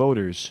GOP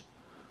voters,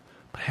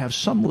 but have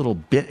some little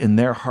bit in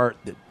their heart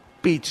that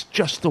beats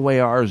just the way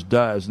ours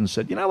does, and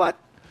said, you know what?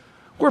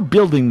 We're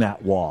building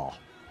that wall.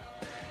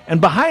 And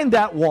behind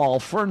that wall,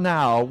 for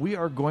now, we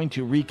are going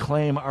to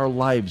reclaim our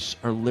lives,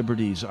 our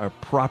liberties, our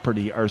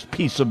property, our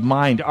peace of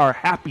mind, our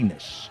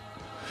happiness.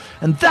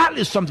 And that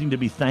is something to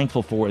be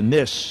thankful for in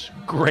this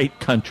great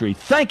country.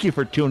 Thank you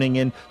for tuning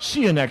in.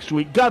 See you next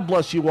week. God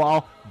bless you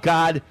all.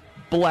 God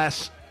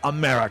bless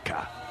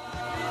America.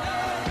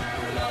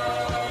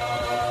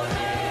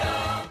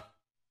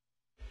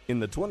 In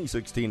the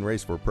 2016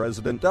 race for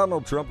president,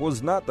 Donald Trump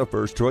was not the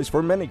first choice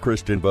for many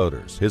Christian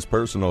voters. His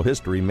personal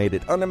history made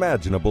it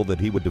unimaginable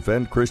that he would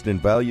defend Christian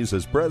values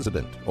as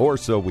president, or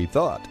so we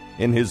thought.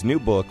 In his new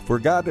book, For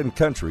God and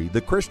Country,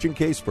 The Christian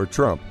Case for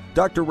Trump,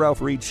 Dr. Ralph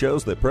Reed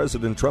shows that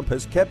President Trump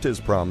has kept his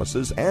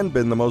promises and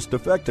been the most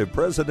effective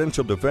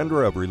presidential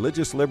defender of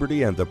religious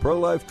liberty and the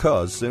pro-life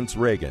cause since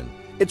Reagan.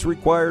 It's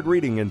required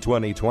reading in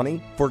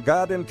 2020. For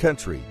God and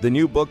Country, the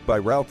new book by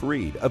Ralph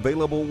Reed,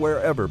 available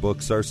wherever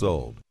books are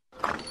sold.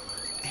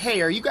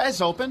 Hey, are you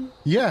guys open?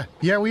 Yeah,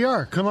 we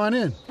are. Come on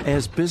in.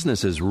 As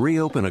businesses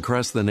reopen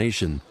across the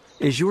nation,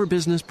 is your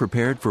business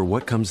prepared for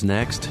what comes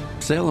next?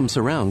 Salem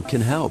Surround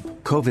can help.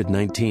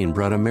 COVID-19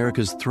 brought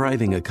America's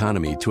thriving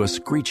economy to a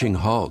screeching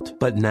halt.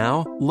 But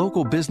now,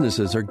 local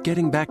businesses are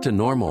getting back to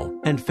normal,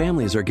 and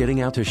families are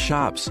getting out to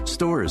shops,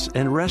 stores,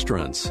 and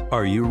restaurants.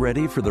 Are you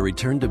ready for the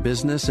return to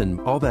business and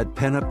all that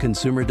pent-up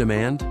consumer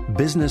demand?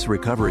 Business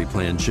recovery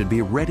plans should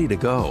be ready to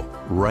go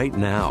right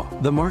now.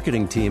 The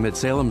marketing team at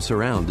Salem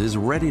Surround is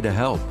ready to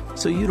help,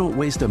 so you don't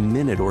waste a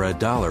minute or a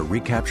dollar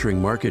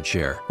recapturing market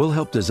share. We'll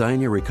help design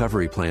your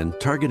recovery plan,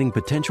 targeting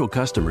potential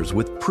customers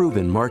with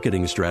proven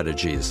marketing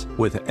strategies.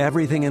 With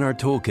everything in our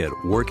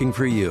toolkit working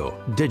for you: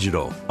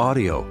 digital,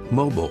 audio,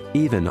 mobile,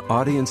 even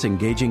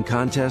audience-engaging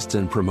contests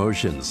and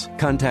promotions.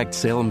 Contact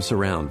Salem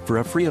Surround for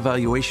a free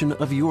evaluation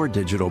of your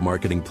digital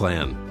marketing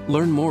plan.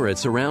 Learn more at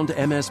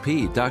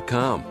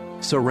surroundmsp.com.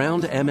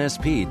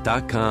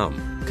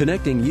 Surroundmsp.com,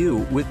 connecting you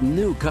with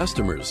new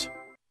customers.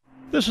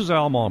 This is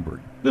Al Malmberg.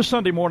 This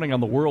Sunday morning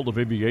on the World of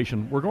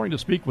Aviation, we're going to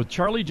speak with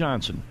Charlie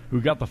Johnson, who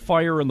got the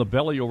fire in the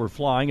belly over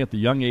flying at the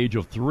young age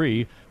of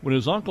 3 when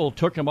his uncle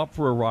took him up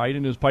for a ride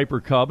in his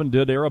Piper Cub and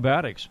did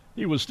aerobatics.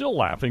 He was still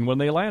laughing when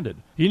they landed.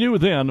 He knew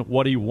then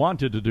what he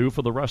wanted to do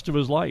for the rest of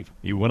his life.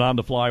 He went on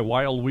to fly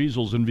wild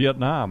weasels in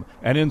Vietnam,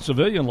 and in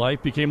civilian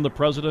life became the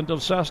president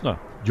of Cessna.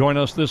 Join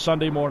us this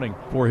Sunday morning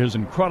for his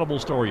incredible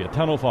story at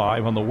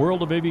 10:05 on the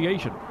World of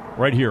Aviation,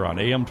 right here on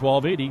AM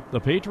 1280,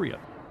 The Patriot.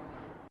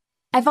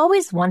 I've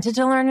always wanted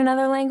to learn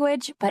another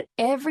language, but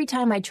every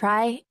time I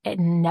try, it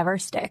never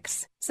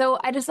sticks. So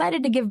I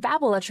decided to give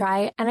Babbel a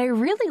try, and I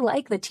really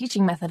like the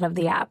teaching method of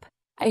the app.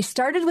 I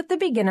started with the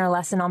beginner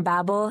lesson on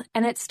Babbel,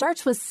 and it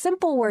starts with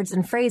simple words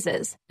and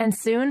phrases, and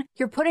soon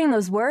you're putting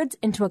those words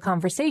into a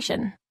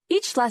conversation.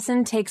 Each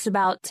lesson takes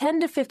about 10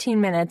 to 15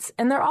 minutes,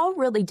 and they're all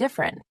really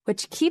different,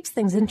 which keeps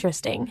things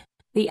interesting.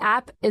 The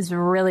app is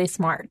really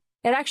smart.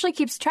 It actually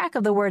keeps track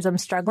of the words I'm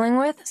struggling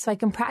with so I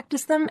can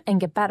practice them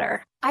and get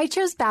better. I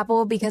chose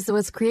Babbel because it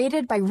was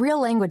created by real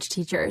language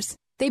teachers.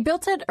 They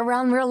built it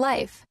around real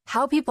life,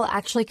 how people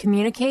actually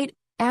communicate,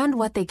 and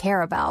what they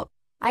care about.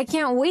 I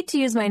can't wait to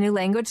use my new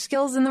language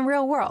skills in the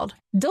real world.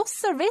 Dos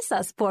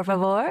cervezas, por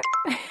favor.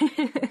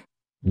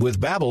 With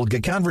Babbel,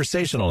 get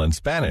conversational in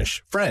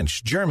Spanish,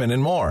 French, German,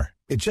 and more.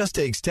 It just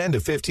takes 10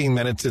 to 15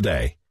 minutes a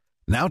day.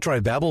 Now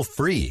try Babbel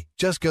free.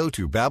 Just go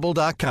to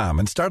Babbel.com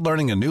and start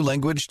learning a new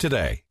language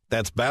today.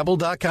 That's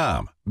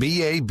Babbel.com,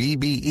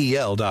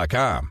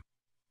 Babbel.com.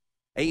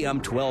 AM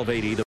 1280.